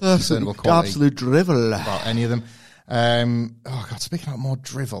no discernible quality. Absolute drivel About any of them. Oh, God, speaking about more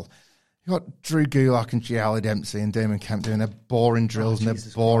drivel, You got Drew Gulak and Giallo Dempsey and Damon Kemp doing their boring drills and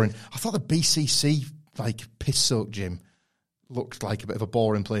they're boring. Christ. I thought the BCC piss-soaked gym looked like a bit of a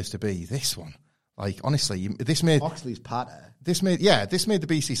boring place to be. This one, honestly, this made Moxley's patter. This made the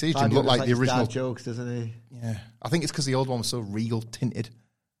BCC gym look like the original jokes, doesn't he? Yeah, I think it's because the old one was so regal tinted.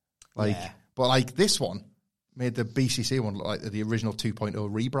 But this one made the BCC one look like the original 2.0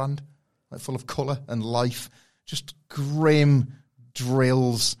 rebrand, full of colour and life. Just grim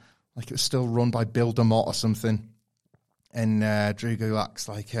drills. Like it was still run by Bill DeMott or something. And Drew Gulak's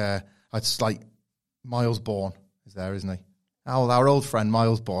it's like Miles Bourne is there, isn't he? Our old friend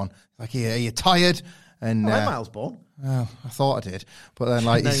Miles Bourne. Like, are you tired? And I like Miles Bourne. Oh, I thought I did. But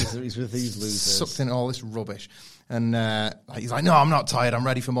then he's with these losers. Sucked in all this rubbish. And he's like, no, I'm not tired. I'm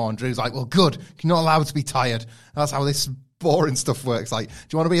ready for more. And Drew's like, well, good. You're not allowed to be tired. That's how this boring stuff works. Like, do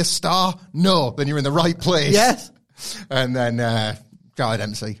you want to be a star? No. Then you're in the right place. Yes. And then Giallo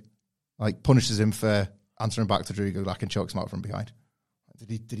Dempsey punishes him for answering back to Drew Gulak and chokes him out from behind.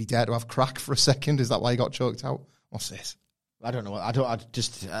 Did he dare to have crack for a second? Is that why he got choked out? What's this? I don't know. I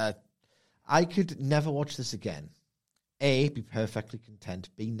could never watch this again. A, be perfectly content.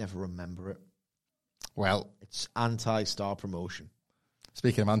 B, never remember it. Well, it's anti-star promotion.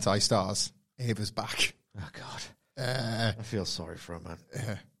 Speaking of anti-stars, Ava's back. Oh, God. I feel sorry for her, man.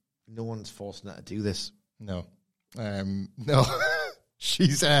 No one's forcing her to do this. No. No.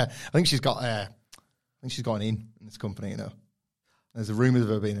 She's. I think she's got an in this company. You know, there's a rumor of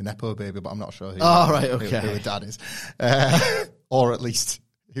her being a nepo baby, but I'm not sure. Who her dad is, or at least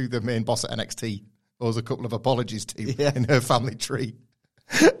who the main boss at NXT owes a couple of apologies to in her family tree.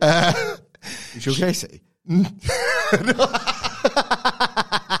 Joe Casey.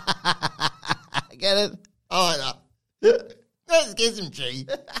 Get it? I like that. Let's get some tree.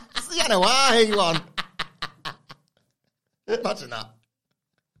 It's the NOI one. Imagine that.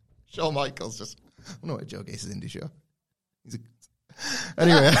 Shawn Michaels just... I don't know what Joe Gacy's indie show.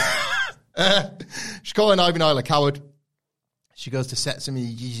 Anyway. She's calling Ivy Nile a coward. She goes to set some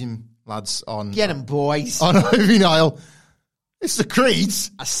lads on... Get them, boys. On Ivy Nile. It's the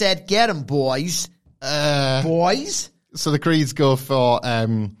Creeds. I said get them, boys. Boys? So the Creeds go for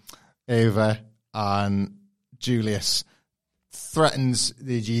Ava, and Julius threatens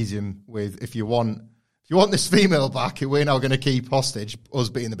the Aegisium with, if you want this female back, who we're now going to keep hostage, us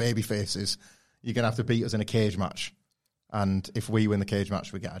beating the baby faces, you're going to have to beat us in a cage match. And if we win the cage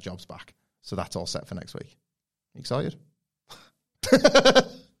match, we get our jobs back. So that's all set for next week. You excited?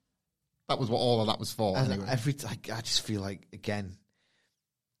 That was what all of that was for. Anyway. I just feel like, again,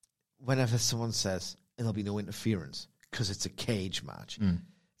 whenever someone says, there'll be no interference because it's a cage match,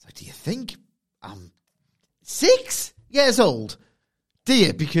 it's like, do you think I'm 6 years old? Do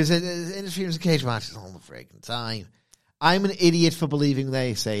you? Because interference in cage matches all the freaking time. I'm an idiot for believing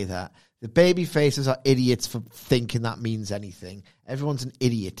they say that. The baby faces are idiots for thinking that means anything. Everyone's an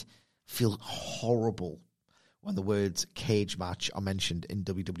idiot. I feel horrible when the words cage match are mentioned in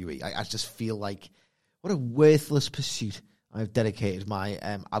WWE. I just feel like, what a worthless pursuit I've dedicated my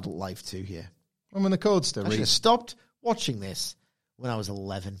adult life to here. And when the code's still... I should have stopped watching this when I was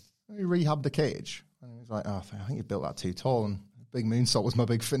 11. He rehabbed the cage. And he was like, I think you built that too tall, and big moonsault was my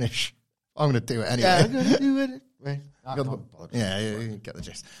big finish. I'm going to do it anyway. Yeah, I'm going to do it. Right. You get the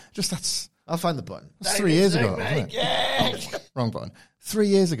gist. Just that's... I'll find the button. That's 3 years ago, wasn't it? Wrong button. 3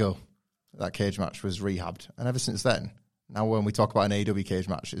 years ago, that cage match was rehabbed. And ever since then, now when we talk about an AEW cage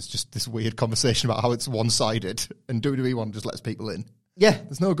match, it's just this weird conversation about how it's one-sided, and WWE one just lets people in. Yeah.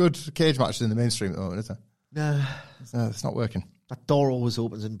 There's no good cage matches in the mainstream at the moment, is there? No. It's not working. That door always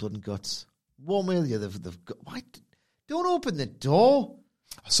opens in blood and guts. One way or the other, they've got... Why? Don't open the door.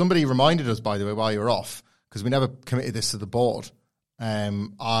 Somebody reminded us, by the way, while you were off, because we never committed this to the board.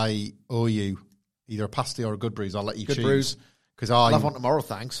 I owe you either a pasty or a good brews. I'll let you choose. Good brews. I'll have one tomorrow,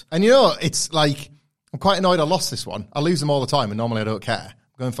 thanks. And you know, it's like, I'm quite annoyed I lost this one. I lose them all the time, and normally I don't care.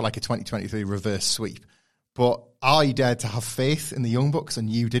 I'm going for like a 2023 reverse sweep. But I dared to have faith in the Young Bucks, and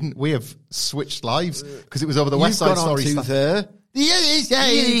you didn't. We have switched lives, because it was over the West Side Story. It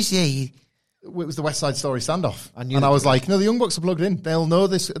was the West Side Story standoff. And I was like, no, the Young Bucks are plugged in. They'll know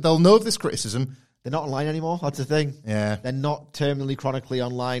this. They'll know of this criticism. They're not online anymore. That's the thing. Yeah. They're not terminally, chronically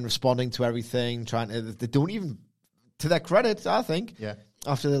online, responding to everything, they don't even, to their credit, I think. Yeah.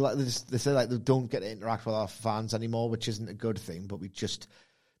 After they say like they don't get to interact with our fans anymore, which isn't a good thing, but they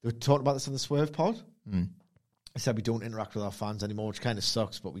were talking about this on the Swerve pod. I said we don't interact with our fans anymore, which kind of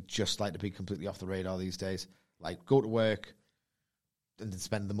sucks, but we just like to be completely off the radar these days. Like, go to work and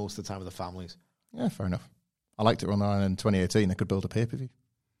spend the most of the time with the families. Yeah, fair enough. I liked it when in 2018 I could build a pay-per-view.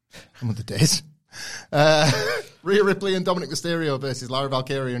 Some of the days. Rhea Ripley and Dominic Mysterio versus Lyra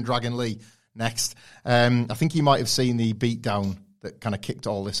Valkyria and Dragon Lee next. I think you might have seen the beatdown that kind of kicked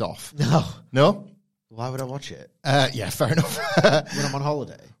all this off. No? Why would I watch it? Yeah, fair enough. When I'm on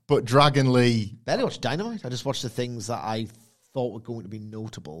holiday. But Dragon Lee... Barely watched Dynamite. I just watched the things that I thought were going to be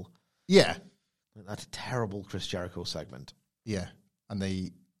notable. Yeah. That's a terrible Chris Jericho segment. Yeah. And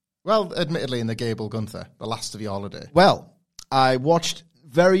admittedly in the Gable Gunther, the last of your holiday. Well, I watched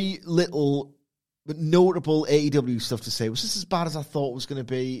very little but notable AEW stuff to say. It was just as bad as I thought it was going to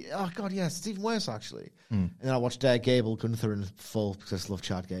be. Oh, God, yes, it's even worse, actually. And then I watched Gable Gunther in full because I just love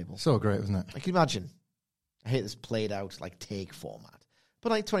Chad Gable. So great, wasn't it? I can imagine. I hate this played out, take format. But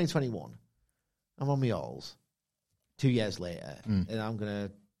 2021, I'm on my alls 2 years later, and I'm going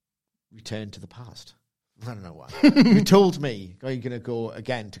to return to the past. I don't know why. You told me you're going to go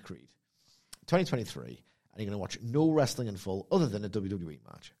again to Creed. 2023, and you're going to watch no wrestling in full other than a WWE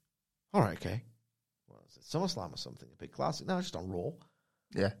match. All right, okay. Well, is it SummerSlam or something? A big classic? No, just on Raw.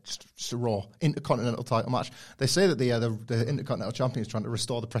 Yeah, just a Raw Intercontinental title match. They say that the Intercontinental Champion is trying to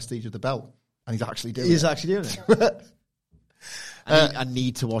restore the prestige of the belt, and he's actually doing it. He's actually doing it. I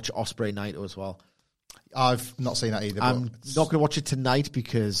need to watch Ospreay Naito as well. I've not seen that either. I'm not going to watch it tonight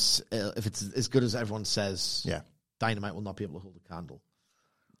because if it's as good as everyone says, Dynamite will not be able to hold a candle.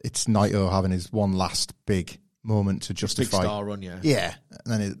 It's Naito having his one last big moment to justify. Big star run, yeah. Yeah.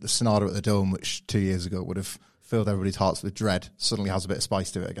 And then the Sonata at the Dome, which 2 years ago would have filled everybody's hearts with dread, suddenly has a bit of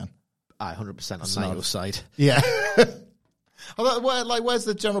spice to it again. 100% on Naito's side. Yeah. Where's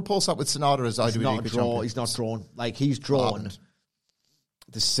the general pulse up with Sonata as IWGP champion? He's not drawn. He's drawn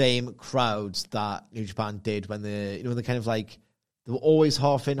the same crowds that New Japan did when they kind of they were always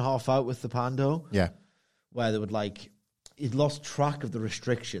half in, half out with the Pando. Yeah. Where they would he'd lost track of the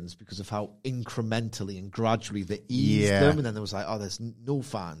restrictions because of how incrementally and gradually they eased them. And then there was there's no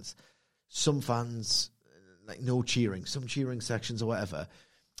fans. Some fans, no cheering. Some cheering sections or whatever.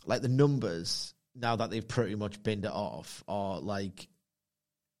 The numbers, now that they've pretty much binned it off, are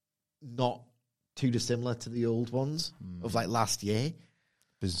not too dissimilar to the old ones of last year.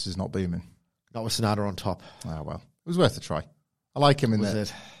 Business is not booming. Not with Sonata on top. Ah, well. It was worth a try. I like him in there.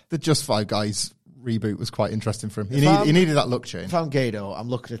 The Just Five Guys reboot was quite interesting for him. He needed that look change. If I'm Gato, I'm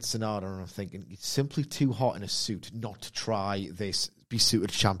looking at Sonata and I'm thinking, he's simply too hot in a suit not to try this Be Suited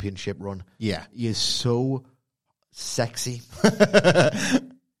championship run. Yeah. He is so sexy.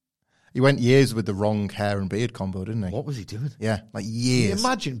 He went years with the wrong hair and beard combo, didn't he? What was he doing? Yeah, years. Can you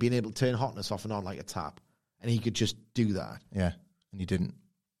imagine being able to turn hotness off and on like a tap? And he could just do that. Yeah, and he didn't.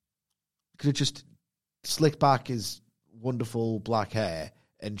 Could have just slicked back his wonderful black hair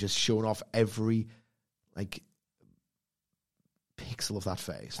and just shown off every pixel of that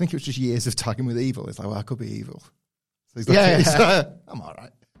face. I think it was just years of tagging with evil. It's I could be evil. So he's I'm all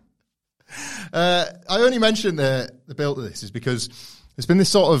right. I only mentioned the build of this is because there's been this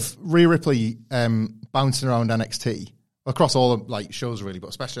sort of Rhea Ripley bouncing around NXT across all the shows really, but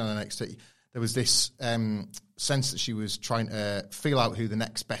especially on NXT. There was this sense that she was trying to feel out who the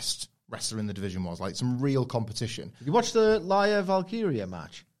next best wrestler in the division was, some real competition. Did you watch the Lyra Valkyria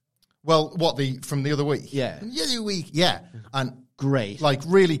match? Well, from the other week? Yeah. The other week, yeah. And great.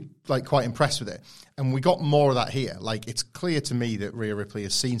 Really quite impressed with it. And we got more of that here. It's clear to me that Rhea Ripley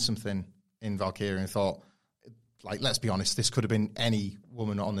has seen something in Valkyria and thought, let's be honest, this could have been any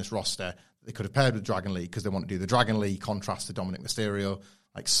woman on this roster. They could have paired with Dragon Lee because they want to do the Dragon Lee contrast to Dominic Mysterio.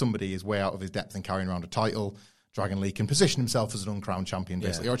 Somebody is way out of his depth and carrying around a title. Dragon Lee can position himself as an uncrowned champion,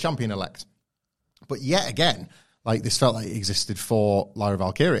 basically, or a champion-elect. But yet again, this felt like it existed for Lyra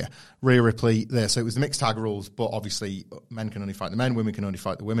Valkyria. Rhea Ripley there, so it was the mixed tag rules, but obviously men can only fight the men, women can only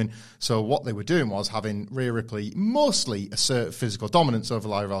fight the women. So what they were doing was having Rhea Ripley mostly assert physical dominance over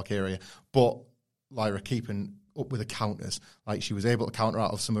Lyra Valkyria, but Lyra keeping up with the counters. She was able to counter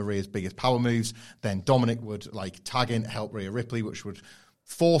out of some of Rhea's biggest power moves. Then Dominic would tag in to help Rhea Ripley, which would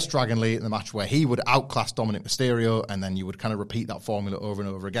force Dragon Lee in the match where he would outclass Dominic Mysterio, and then you would kind of repeat that formula over and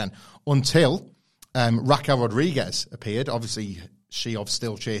over again until Raquel Rodriguez appeared. Obviously, she of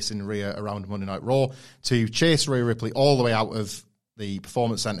still chasing Rhea around Monday Night Raw to chase Rhea Ripley all the way out of the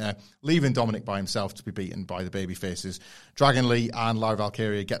Performance Center, leaving Dominic by himself to be beaten by the babyfaces. Dragon Lee and Lyra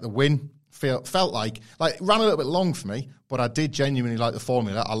Valkyria get the win. Felt like ran a little bit long for me, but I did genuinely like the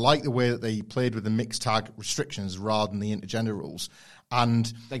formula. I like the way that they played with the mixed tag restrictions rather than the intergender rules.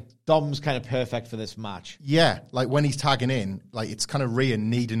 And Dom's kind of perfect for this match. Yeah, when he's tagging in, it's kind of Rhea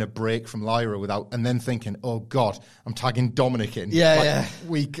needing a break from Lyra and then thinking, oh God, I'm tagging Dominic in. Yeah.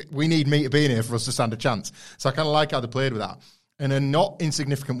 We need me to be in here for us to stand a chance. So I kind of like how they played with that. And a not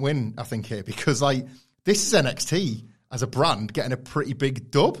insignificant win, I think, here, because this is NXT as a brand getting a pretty big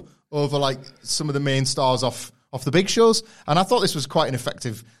dub over some of the main stars off off the big shows. And I thought this was quite an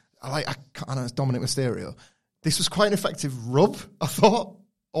effective, I know it's Dominic Mysterio. This was quite an effective rub, I thought,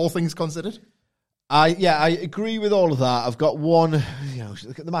 all things considered. I agree with all of that. I've got one,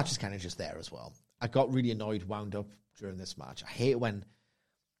 the match is kind of just there as well. I got really annoyed, wound up during this match. I hate when,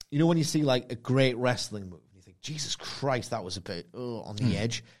 when you see like a great wrestling move, and you think, Jesus Christ, that was a bit on the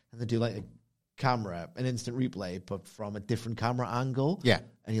edge, and they do like an instant replay, but from a different camera angle. Yeah.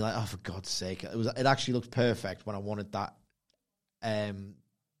 And you're like, oh, for God's sake. It actually looked perfect when I wanted that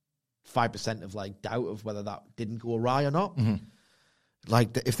 5% of like doubt of whether that didn't go awry or not. Mm-hmm.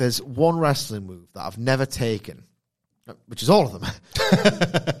 Like, if there's one wrestling move that I've never taken, which is all of them,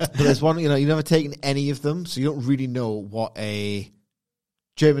 but there's one, you've never taken any of them, so you don't really know what a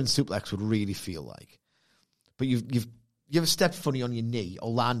German suplex would really feel like. But you ever stepped funny on your knee or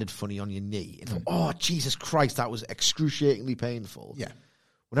landed funny on your knee and thought, oh, Jesus Christ, that was excruciatingly painful. Yeah.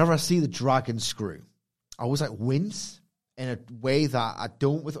 Whenever I see the dragon screw, I always like wince in a way that I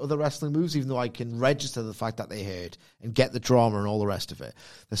don't with other wrestling moves, even though I can register the fact that they hurt and get the drama and all the rest of it.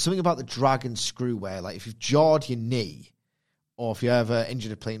 There's something about the dragon screw where, like, if you've jawed your knee or if you're ever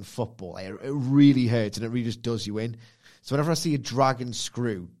injured at playing football, it really hurts and it really just does you in. So whenever I see a dragon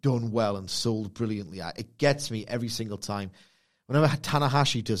screw done well and sold brilliantly, it gets me every single time. Whenever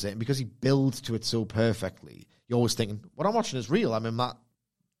Tanahashi does it, and because he builds to it so perfectly, you're always thinking, what I'm watching is real. I'm in that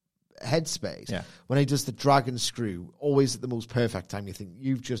headspace. Yeah. When he does the dragon screw, always at the most perfect time, you think,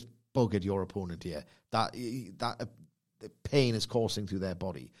 you've just buggered your opponent here. That the pain is coursing through their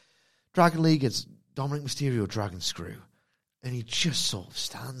body. Dragon League is Dominic Mysterio dragon screw. And he just sort of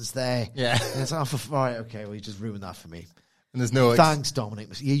stands there. Yeah. And it's like, all right, okay, well, you just ruined that for me. And there's no... Thanks, Dominic.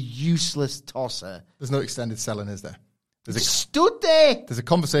 You're a useless tosser. There's no extended selling, is there? Stood there. There's a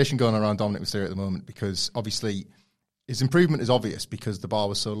conversation going around Dominic Mysterio at the moment because, obviously, his improvement is obvious because the bar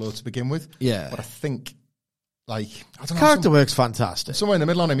was so low to begin with. Yeah. But I think, like... His character work's fantastic. Somewhere in the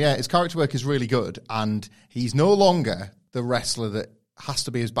middle on him, yeah. His character work is really good, and he's no longer the wrestler that has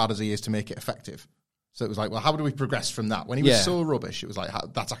to be as bad as he is to make it effective. So it was like, well, how do we progress from that? When he was so rubbish, it was like,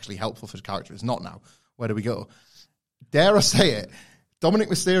 that's actually helpful for his character. It's not now. Where do we go? Dare I say it, Dominic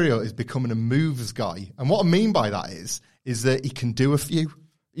Mysterio is becoming a moves guy. And what I mean by that is that he can do a few.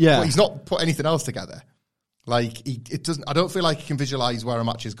 Yeah. But he's not put anything else together. Like, I don't feel like he can visualize where a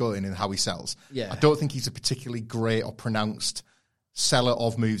match is going and how he sells. Yeah. I don't think he's a particularly great or pronounced seller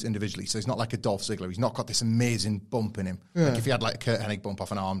of moves individually. So he's not like a Dolph Ziggler. He's not got this amazing bump in him. Yeah. Like if he had like a Kurt Hennig bump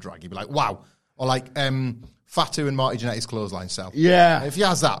off an arm drag, you'd be like, wow. Or like Fatu and Marty Jannetty's clothesline sell. Yeah. If he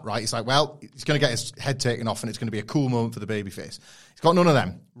has that, right, it's like, well, he's going to get his head taken off and it's going to be a cool moment for the babyface. He's got none of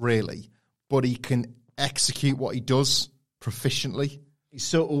them, really. But he can execute what he does proficiently. He's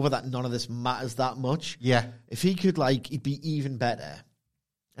so over that none of this matters that much. Yeah. If he could, like, he'd be even better.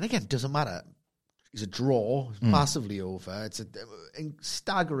 And again, it doesn't matter. He's a draw. He's massively over. It's a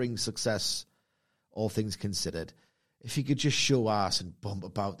staggering success, all things considered. If he could just show ass and bump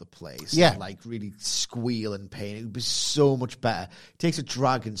about the place, and like really squeal in pain, it would be so much better. He takes a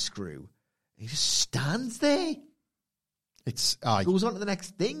dragon screw, and he just stands there. It's goes on to the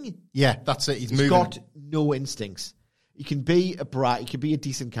next thing. Yeah, that's it. He's moving. Got no instincts. He can be a brat. He can be a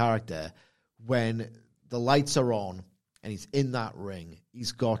decent character when the lights are on and he's in that ring.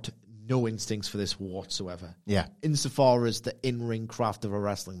 He's got no instincts for this whatsoever. Yeah. Insofar as the in-ring craft of a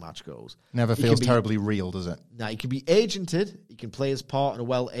wrestling match goes. Never feels terribly real, does it? No, he can be agented. He can play his part in a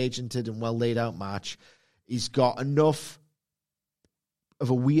well-agented and well-laid-out match. He's got enough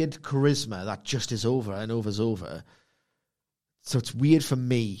of a weird charisma that just is over and over's over. So it's weird for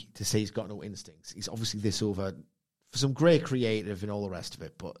me to say he's got no instincts. He's obviously this over for some great creative and all the rest of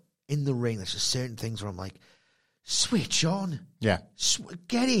it. But in the ring, there's just certain things where I'm like, switch on. Yeah.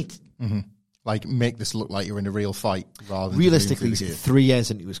 Get it. Mm-hmm. Like, make this look like you're in a real fight rather than... Realistically, he's 3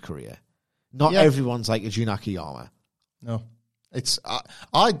 years into his career. Not everyone's like a Junaki Yama. No. It's...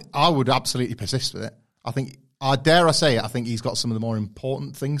 I would absolutely persist with it. I think... dare I say it, I think he's got some of the more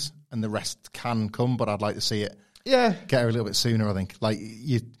important things and the rest can come, but I'd like to see it get her a little bit sooner, I think. Like,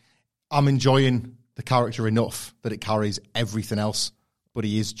 I'm enjoying the character enough that it carries everything else, but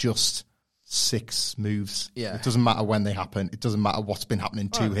he is just... 6 moves. Yeah. It doesn't matter when they happen. It doesn't matter what's been happening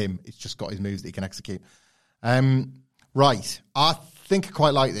to him. It's just got his moves that he can execute. Right. I think I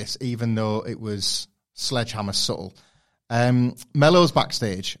quite like this, even though it was sledgehammer subtle. Melo's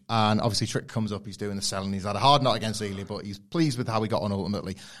backstage, and obviously Trick comes up. He's doing the selling. He's had a hard night against Ely, but he's pleased with how he got on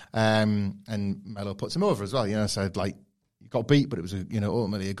ultimately. And Melo puts him over as well. You know, said like, you got beat, but it was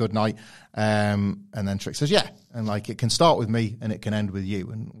ultimately a good night. And then Trick says, yeah, and like it can start with me and it can end with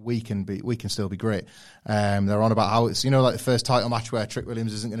you, and we can still be great. They're on about how it's like the first title match where Trick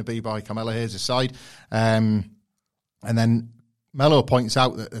Williams isn't going to be by Carmelo Hayes' side. And then Mello points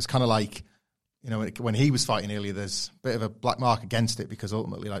out that there's kind of like, when he was fighting earlier, there's a bit of a black mark against it because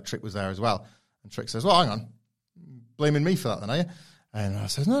ultimately, like, Trick was there as well. And Trick says, well, hang on, blaming me for that then, are you? And I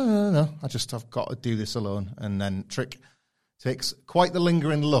says, no, I've got to do this alone. And then Trick takes quite the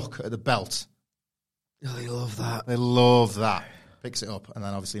lingering look at the belt. Oh, they love that. They love that. Picks it up, and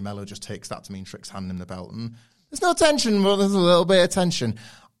then obviously Mello just takes that to mean Trick's handing him the belt. And there's no tension, but there's a little bit of tension.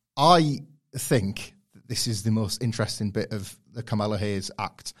 I think that this is the most interesting bit of the Carmelo Hayes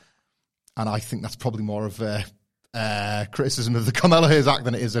act. And I think that's probably more of a criticism of the Carmelo Hayes act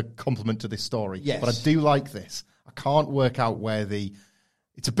than it is a compliment to this story. Yes. But I do like this. I can't work out where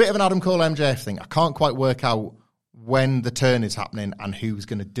it's a bit of an Adam Cole MJF thing. I can't quite work out when the turn is happening and who's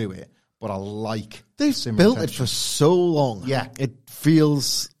going to do it. But I like they've built it for so long. Yeah, it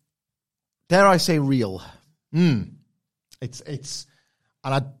feels, dare I say, real. It's,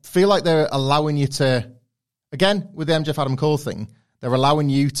 and I feel like they're allowing you to, again with the MJF Adam Cole thing, they're allowing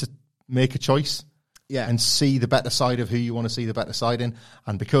you to make a choice, and see the better side of who you want to see the better side in.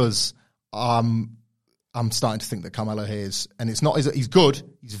 And because I'm starting to think that Carmelo Hayes, and it's not, he's good,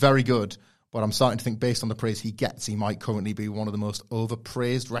 he's very good. But I'm starting to think, based on the praise he gets, he might currently be one of the most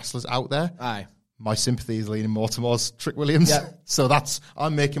overpraised wrestlers out there. Aye. My sympathy is leaning more towards Trick Williams. Yeah. So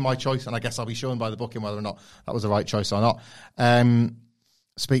I'm making my choice, and I guess I'll be shown by the booking whether or not that was the right choice or not.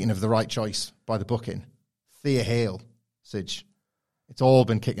 Speaking of the right choice by the booking, Thea Hale, Sidge, it's all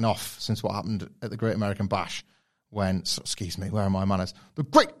been kicking off since what happened at the Great American Bash when, where are my manners? The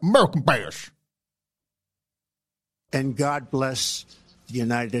Great American Bash. And God bless the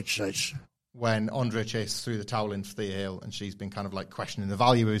United States. When Andre Chase threw the towel in for Thea Hale, and she's been kind of like questioning the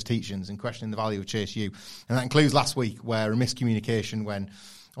value of his teachings and questioning the value of Chase U. And that includes last week where a miscommunication when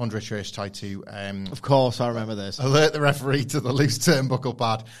Andre Chase tried to... of course, I remember this. ...alert the referee to the loose turnbuckle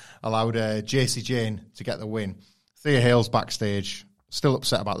pad, allowed JC Jane to get the win. Thea Hale's backstage, still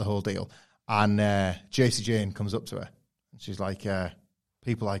upset about the whole deal. And JC Jane comes up to her, and she's like,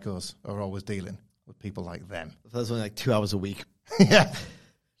 people like us are always dealing with people like them. That's only like 2 hours a week. Yeah.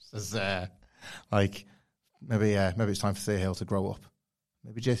 Says, maybe it's time for Thea Hale to grow up.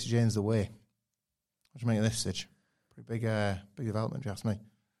 Maybe JC Jane's the way. What do you make of this, Sidge? Pretty big development, if you ask me.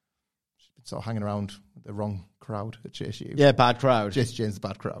 She's been sort of hanging around with the wrong crowd at Chase U. Yeah, bad crowd. JC Jane's the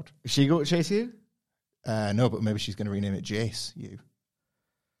bad crowd. Is she go to Chase U? No, but maybe she's going to rename it Jace U.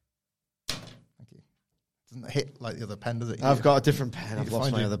 Thank you. Doesn't it hit like the other pen, does it? I've got a different pen. I've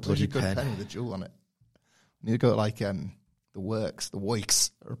lost my other bloody pen. Pen with a jewel on it. You need to go to like... the Works,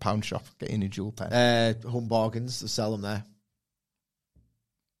 or a pound shop, get you a new jewel pen. Home Bargains, they sell them there.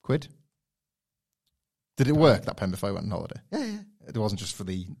 Quid? Did it work, that pen, before I went on holiday? Yeah. It wasn't just for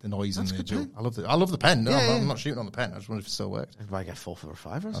the noise. That's and the jewel. pen. I love the pen. No, Yeah, I'm not shooting on the pen. I just wondered if it still worked. Did I get 4 for a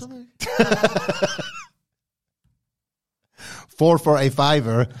 $5 or something? 4 for a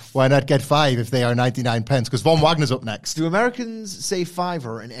 $5. Why not get 5 if they are 99 pence? Because Von Wagner's up next. Do Americans say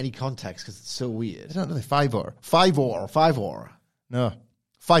 $5 in any context? Because it's so weird. I don't know. $5. No,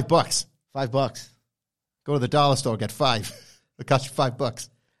 $5. $5. Go to the dollar store, get 5. They'll cost you $5.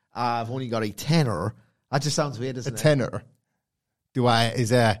 I've only got a tenner. That just sounds weird, doesn't it? A tenner. Is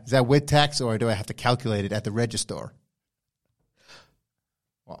that with tax, or do I have to calculate it at the register?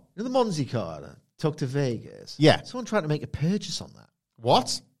 What? You know the Monzi card? Took to Vegas. Yeah. Someone tried to make a purchase on that.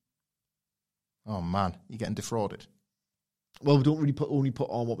 What? Oh, man. You're getting defrauded. Well, we don't really only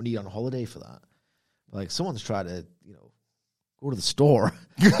put on what we need on holiday for that. Like, someone's tried to, go to the store.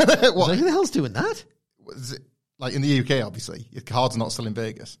 What? Like, who the hell's doing that? Is it, like, in the UK, obviously. Your card's not still in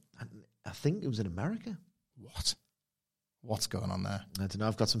Vegas. I think it was in America. What? What's going on there? I don't know.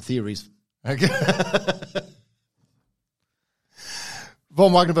 I've got some theories. Okay.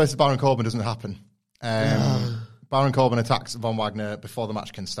 Von Wagner versus Baron Corbin doesn't happen. Baron Corbin attacks Von Wagner before the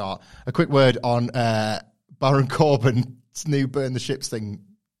match can start. A quick word on Baron Corbin's new burn the ships thing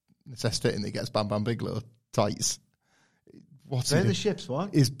necessitating that he gets Bam Bam Bigelow tights. What's burn the ships,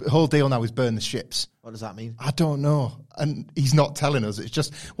 what? His whole deal now is burn the ships. What does that mean? I don't know. And he's not telling us. It's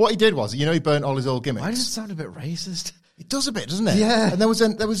just, what he did was, he burnt all his old gimmicks. Why does it sound a bit racist? It does a bit, doesn't it? Yeah. And there was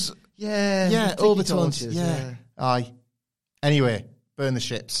overtones. Yeah. Aye. Anyway, burn the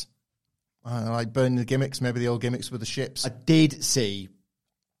ships. Like burning the gimmicks, maybe the old gimmicks with the ships. I did see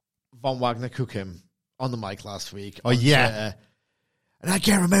Von Wagner cook him on the mic last week. Oh, yeah. Twitter. And I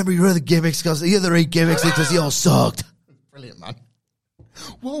can't remember your other gimmicks because the other 8 gimmicks because they all sucked. Brilliant, man.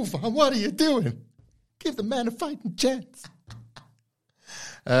 Whoa, Von, what are you doing? Give the man a fighting chance.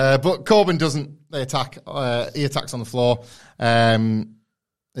 But Corbin doesn't. They attack. He attacks on the floor. It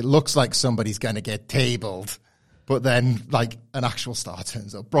looks like somebody's going to get tabled. But then, like, an actual star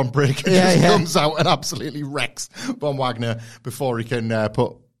turns up. Bron Breakker just comes out and absolutely wrecks Von Wagner before he can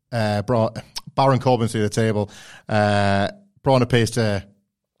put Baron Corbin through the table. Braun appears to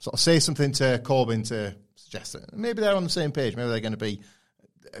sort of say something to Corbin to suggest that maybe they're on the same page. Maybe they're going to be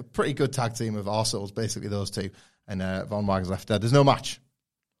a pretty good tag team of arseholes, basically, those two. And Von Wagner's left there. There's no match.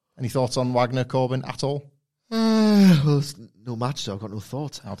 Any thoughts on Wagner, Corbin at all? Well, there's no match, so I've got no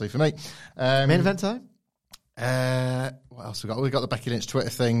thoughts. I'll do for me. Main event time? What else we got? We got the Becky Lynch Twitter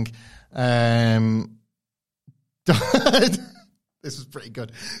thing. This was pretty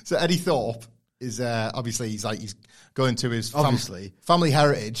good. So Eddie Thorpe is obviously he's going to his family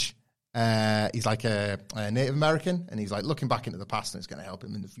heritage. He's like a Native American, and he's like looking back into the past, and it's going to help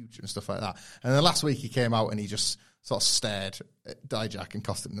him in the future and stuff like that. And then last week he came out and he just sort of stared at Dijak and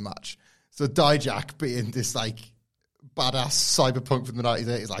cost him the match. So Dijak, being this like badass cyberpunk from the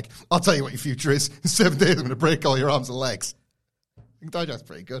 90s, he's like, I'll tell you what your future is. In 7 days I'm going to break all your arms and legs. I think Dijak's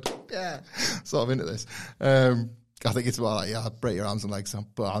pretty good. Yeah. Sort of into this. I think it's about like, I'll break your arms and legs,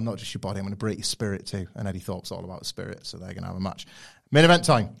 but I'm not just your body, I'm going to break your spirit too. And Eddie Thorpe's all about spirit, so they're going to have a match. Main event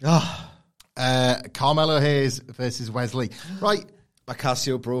time. Carmelo Hayes versus Wesley. Right. My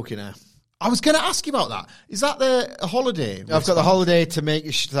Casio broke in her. I was going to ask you about that. Is that a holiday? I've got the holiday to make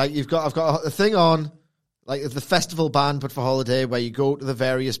like I've got a thing on, like the festival band, but for holiday, where you go to the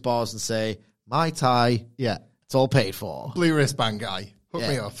various bars and say, Mai Tai, it's all paid for. Blue wristband guy, hook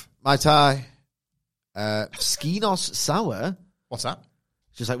me up. Mai Tai, Skinos Sour. What's that?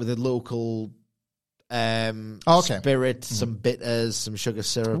 Just like with the local spirit, some bitters, some sugar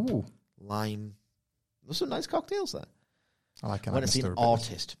syrup, lime. There's some nice cocktails there. I like it. I went to see an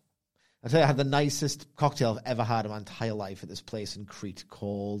artist. I tell you, I had the nicest cocktail I've ever had in my entire life at this place in Crete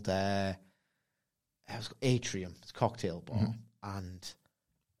called it was Atrium. It's a cocktail bar. And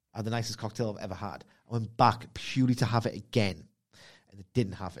I had the nicest cocktail I've ever had. I went back purely to have it again, and they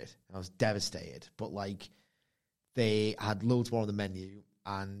didn't have it. And I was devastated. But, like, they had loads more on the menu,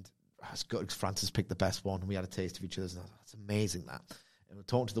 and I was good because Francis picked the best one, and we had a taste of each other's. And I was like, that's amazing, that. And we're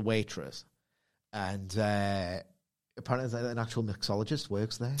talking to the waitress, and apparently an actual mixologist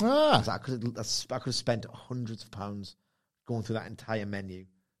works there. I could have spent hundreds of pounds going through that entire menu.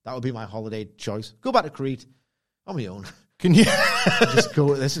 That would be my holiday choice. Go back to Crete on my own. Can you just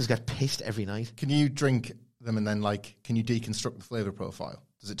go? This is get pissed every night. Can you drink them and then can you deconstruct the flavor profile?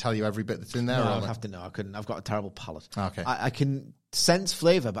 Does it tell you every bit that's in there? No, I'd have to know. I couldn't. I've got a terrible palate. Okay, I can sense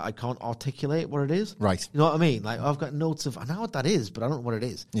flavor, but I can't articulate what it is. Right. You know what I mean? Like I've got notes of I know what that is, but I don't know what it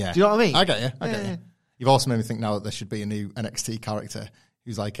is. Yeah. Do you know what I mean? I get you. I get you. You've also made me think now that there should be a new NXT character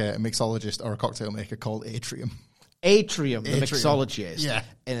who's like a mixologist or a cocktail maker called Atrium. Atrium, the mixologist. Yeah.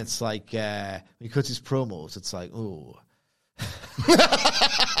 And it's like, when he cuts his promos, it's like, ooh.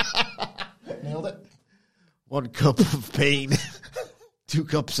 Nailed it. 1 cup of pain, 2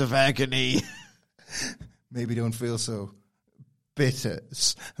 cups of agony. Maybe don't feel so bitter.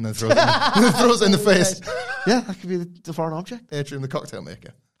 And then throws it in the face. Yeah, that could be the foreign object. Atrium, the cocktail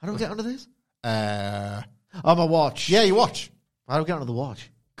maker. How do we get onto this? On my watch. Yeah, you watch. How do we get onto the watch?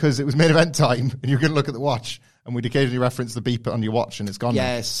 Because it was main event time, and you were going to look at the watch, and we'd occasionally reference the beep on your watch, and it's gone.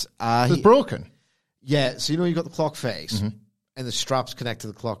 Yes. So it's broken. Yeah, so you've got the clock face, and the straps connect to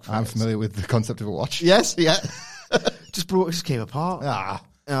the clock face. I'm familiar with the concept of a watch. Yes. Yeah. just came apart.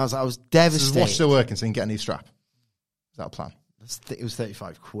 And I was devastated. So the watch still working, so you can get a new strap. Is that a plan? It was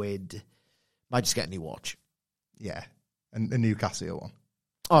 £35. Might just get a new watch. Yeah. And a new Casio one.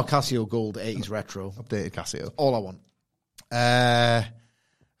 Oh, Casio Gold 80s retro. Updated Casio. All I want.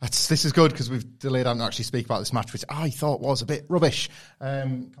 This is good because we've delayed on to actually speak about this match, which I thought was a bit rubbish.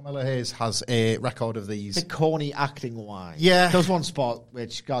 Carmelo Hayes has a record of these. A bit corny acting-wise. Yeah. There was one spot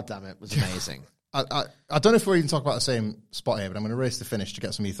which, goddammit, was amazing. I don't know if we're even talking about the same spot here, but I'm going to race the finish to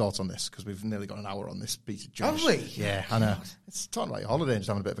get some of your thoughts on this because we've nearly got an hour on this piece of Josh. Have we? Yeah, I know. It's talking about your holiday and just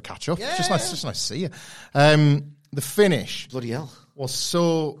having a bit of a catch-up. Yeah. It's just nice to see you. The finish. Bloody hell. Was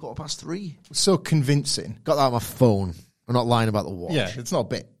so... 3:15. So convincing. Got that on my phone. I'm not lying about the watch. Yeah, it's not a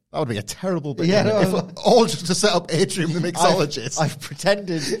bit. That would be a terrible bit. Yeah, all just to set up Atrium, the mixologist. I've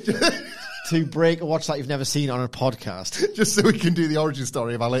pretended to break a watch that you've never seen on a podcast. Just so we can do the origin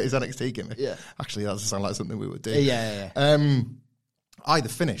story of our latest NXT gimmick. Yeah. Actually, that doesn't sound like something we would do. Yeah. The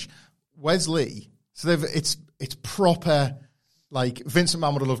finish. Wesley. So it's proper, like, Vince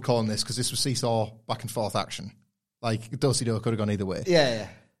McMahon would have loved calling this because this was seesaw back and forth action. Like, do-si-do could have gone either way. Yeah.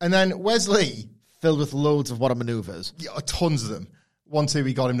 And then Wesley... Filled with loads of what are maneuvers. Yeah, tons of them. 1-2,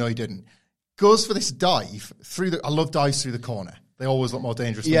 he got him, no, he didn't. Goes for this dive through I love dives through the corner. They always look more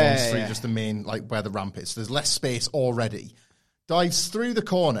dangerous than ones through just the main, like, where the ramp is. So there's less space already. Dives through the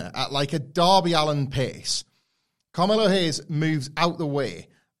corner at, like, a Darby Allin pace. Carmelo Hayes moves out the way,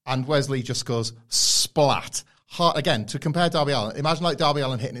 and Wesley just goes splat. Hard, again, to compare Darby Allin, imagine like Darby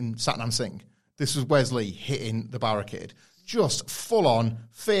Allin hitting Satnam Singh. This was Wesley hitting the barricade. Just full on,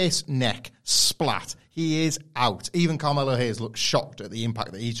 face, neck, splat. He is out. Even Carmelo Hayes looks shocked at the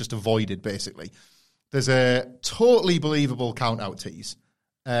impact that he's just avoided, basically. There's a totally believable count-out tease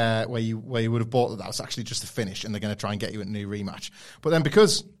where you would have bought that was actually just a finish and they're going to try and get you a new rematch. But then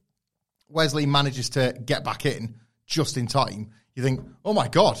because Wesley manages to get back in just in time, you think, oh my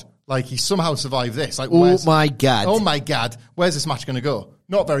God, like he somehow survived this. Like, oh my God, where's this match going to go?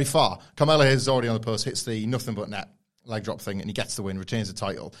 Not very far. Carmelo Hayes is already on the post, hits the nothing but net leg drop thing, and he gets the win, retains the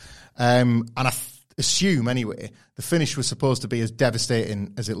title. And I assume, anyway, the finish was supposed to be as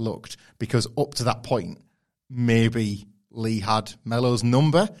devastating as it looked, because up to that point, maybe Lee had Melo's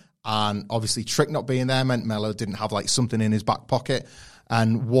number, and obviously Trick not being there meant Melo didn't have like something in his back pocket.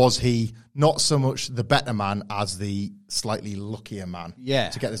 And was he not so much the better man as the slightly luckier man? Yeah.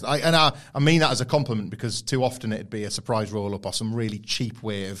 To get this. I mean that as a compliment, because too often it'd be a surprise roll-up or some really cheap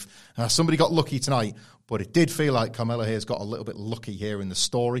way of, somebody got lucky tonight, but it did feel like Carmelo Hayes got a little bit lucky here in the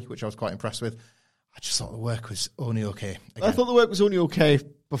story, which I was quite impressed with. I just thought the work was only okay. Again. I thought the work was only okay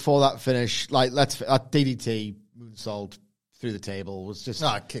before that finish. Like, DDT, moonsault through the table was just...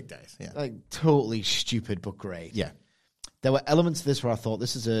 kick days, yeah. Like, totally stupid, but great. Yeah. There were elements of this where I thought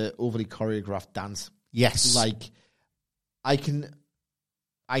this is a overly choreographed dance. Yes. Like, I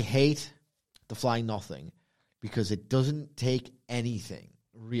hate the flying nothing because it doesn't take anything,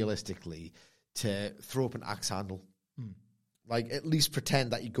 realistically, to throw up an axe handle. Like, at least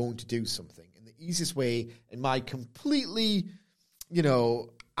pretend that you're going to do something. And the easiest way, in my completely,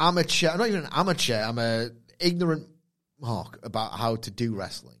 amateur, I'm not even an amateur, I'm a ignorant hawk about how to do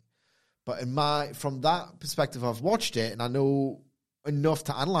wrestling. But from that perspective, I've watched it and I know enough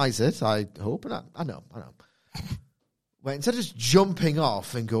to analyze it. I hope, and I know. Where instead of just jumping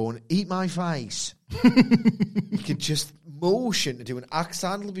off and going, eat my face, you could just motion to do an axe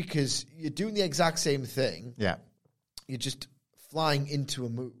handle, because you're doing the exact same thing. Yeah. You're just flying into a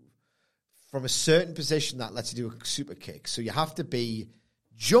move from a certain position that lets you do a super kick. So you have to be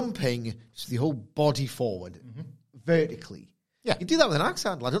jumping so the whole body forward vertically. Yeah, you do that with an axe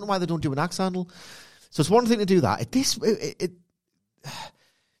handle. I don't know why they don't do an axe handle. So it's one thing to do that.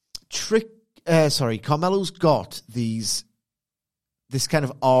 Carmelo's got this kind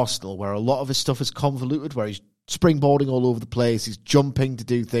of arsenal where a lot of his stuff is convoluted, where he's springboarding all over the place, he's jumping to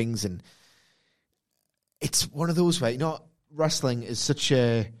do things, and it's one of those where, wrestling is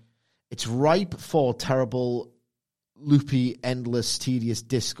it's ripe for terrible, loopy, endless, tedious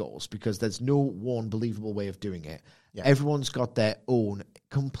discourse, because there's no one believable way of doing it. Yeah. Everyone's got their own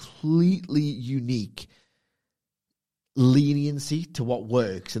completely unique leniency to what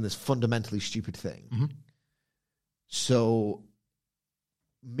works in this fundamentally stupid thing. Mm-hmm. So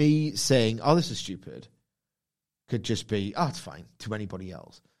me saying, oh, this is stupid, could just be, oh, it's fine, to anybody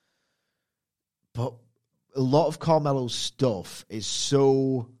else. But a lot of Carmelo's stuff is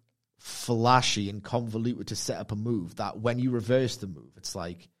so flashy and convoluted to set up a move that when you reverse the move, it's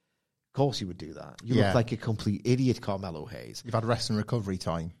like, of course you would do that. You look like a complete idiot, Carmelo Hayes. You've had rest and recovery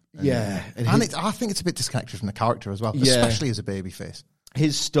time. Yeah. And I think it's a bit disconnected from the character as well, especially as a babyface.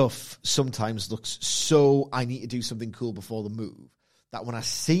 His stuff sometimes looks so, I need to do something cool before the move, that when I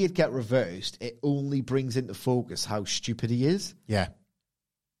see it get reversed, it only brings into focus how stupid he is. Yeah.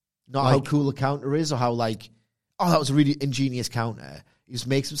 Not how cool a counter is, or how that was a really ingenious counter. He just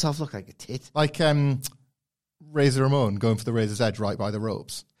makes himself look like a tit. Like Razor Ramon going for the Razor's Edge right by the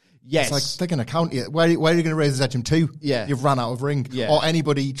ropes. Yes. It's like, they're going to count you. Where are you going to Razor's Edge him to? Yeah. You've ran out of ring. Yeah. Or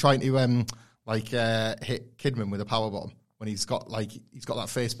anybody trying to hit Kidman with a powerbomb when he's got that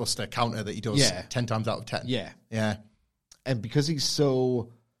facebuster counter that he does 10 times out of 10. Yeah. Yeah. And because he's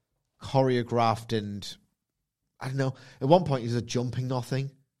so choreographed, and I don't know, at one point he's a jumping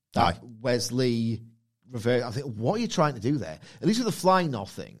nothing. That Wesley reversed. I think, what are you trying to do there? At least with the flying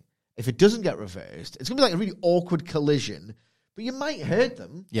nothing, if it doesn't get reversed, it's going to be like a really awkward collision, but you might hurt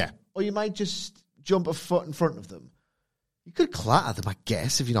them. Yeah. Or you might just jump a foot in front of them. You could clatter them, I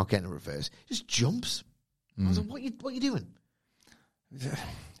guess, if you're not getting a reverse. Just jumps. I was like, what are you doing? It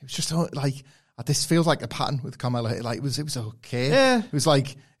was just like, this feels like a pattern with Carmelo. Like, it was okay. Yeah. It was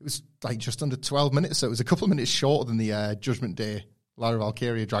like just under 12 minutes, so it was a couple of minutes shorter than the Judgment Day Lyra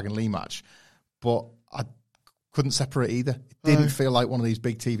Valkyria Dragon Lee match. But I couldn't separate either. It didn't feel like one of these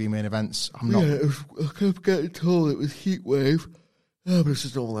big TV main events. I kept getting told it was Heatwave. Oh, but it's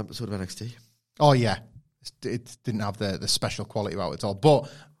just a normal episode of NXT. Oh, yeah. It didn't have the special quality about it at all.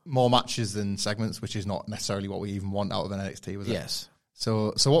 But more matches than segments, which is not necessarily what we even want out of an NXT, was it? Yes.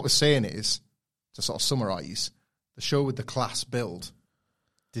 So what we're saying is, to sort of summarise, the show with the class build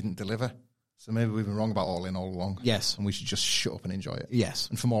didn't deliver. So maybe we've been wrong about All In all along. Yes. And we should just shut up and enjoy it. Yes.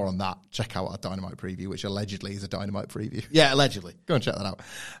 And for more on that, check out our Dynamite preview, which allegedly is a Dynamite preview. Yeah, allegedly. Go and check that out.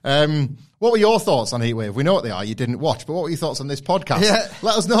 What were your thoughts on Heatwave? We know what they are. You didn't watch, but what were your thoughts on this podcast? Yeah.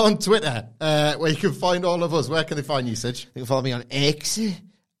 Let us know on Twitter, where you can find all of us. Where can they find you, Sidge? You can follow me on X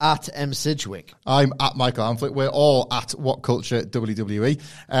at @msidgwick. I'm at Michael Hamflett. We're all at What Culture WWE.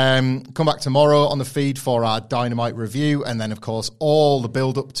 Come back tomorrow on the feed for our Dynamite review, and then, of course, all the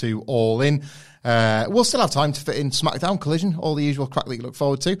build-up to All In. We'll still have time to fit in SmackDown, Collision, all the usual crack that you look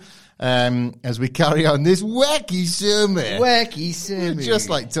forward to, as we carry on this wacky summer. Wacky summer. Just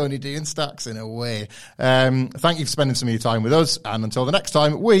like Tony D and Stacks in a way. Thank you for spending some of your time with us, and until the next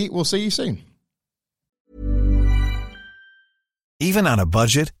time, we will see you soon. Even on a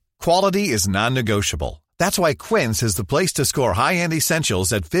budget, quality is non-negotiable. That's why Quince is the place to score high-end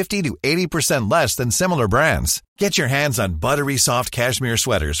essentials at 50 to 80% less than similar brands. Get your hands on buttery soft cashmere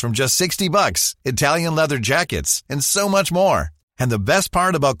sweaters from just $60, Italian leather jackets, and so much more. And the best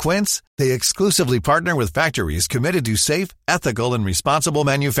part about Quince, they exclusively partner with factories committed to safe, ethical, and responsible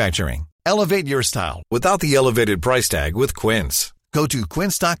manufacturing. Elevate your style without the elevated price tag with Quince. Go to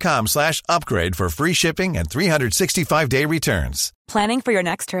quince.com/upgrade for free shipping and 365-day returns. Planning for your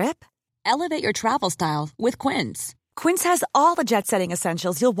next trip? Elevate your travel style with Quince. Quince has all the jet-setting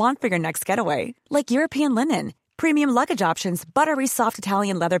essentials you'll want for your next getaway, like European linen, premium luggage options, buttery soft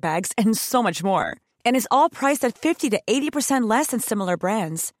Italian leather bags, and so much more. And is all priced at 50 to 80% less than similar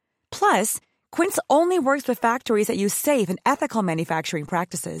brands. Plus, Quince only works with factories that use safe and ethical manufacturing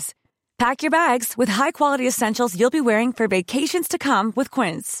practices. Pack your bags with high-quality essentials you'll be wearing for vacations to come with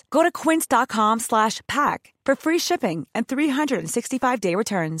Quince. Go to quince.com/pack for free shipping and 365-day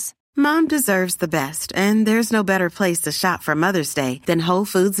returns. Mom deserves the best, and there's no better place to shop for Mother's Day than Whole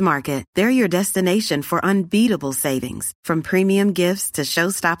Foods Market. They're your destination for unbeatable savings, from premium gifts to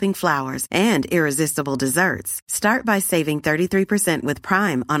show-stopping flowers and irresistible desserts. Start by saving 33% with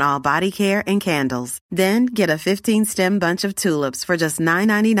Prime on all body care and candles. Then get a 15-stem bunch of tulips for just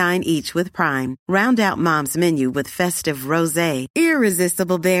 $9.99 each with Prime. Round out Mom's menu with festive rosé,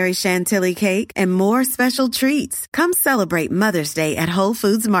 irresistible berry chantilly cake, and more special treats. Come celebrate Mother's Day at Whole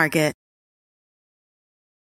Foods Market.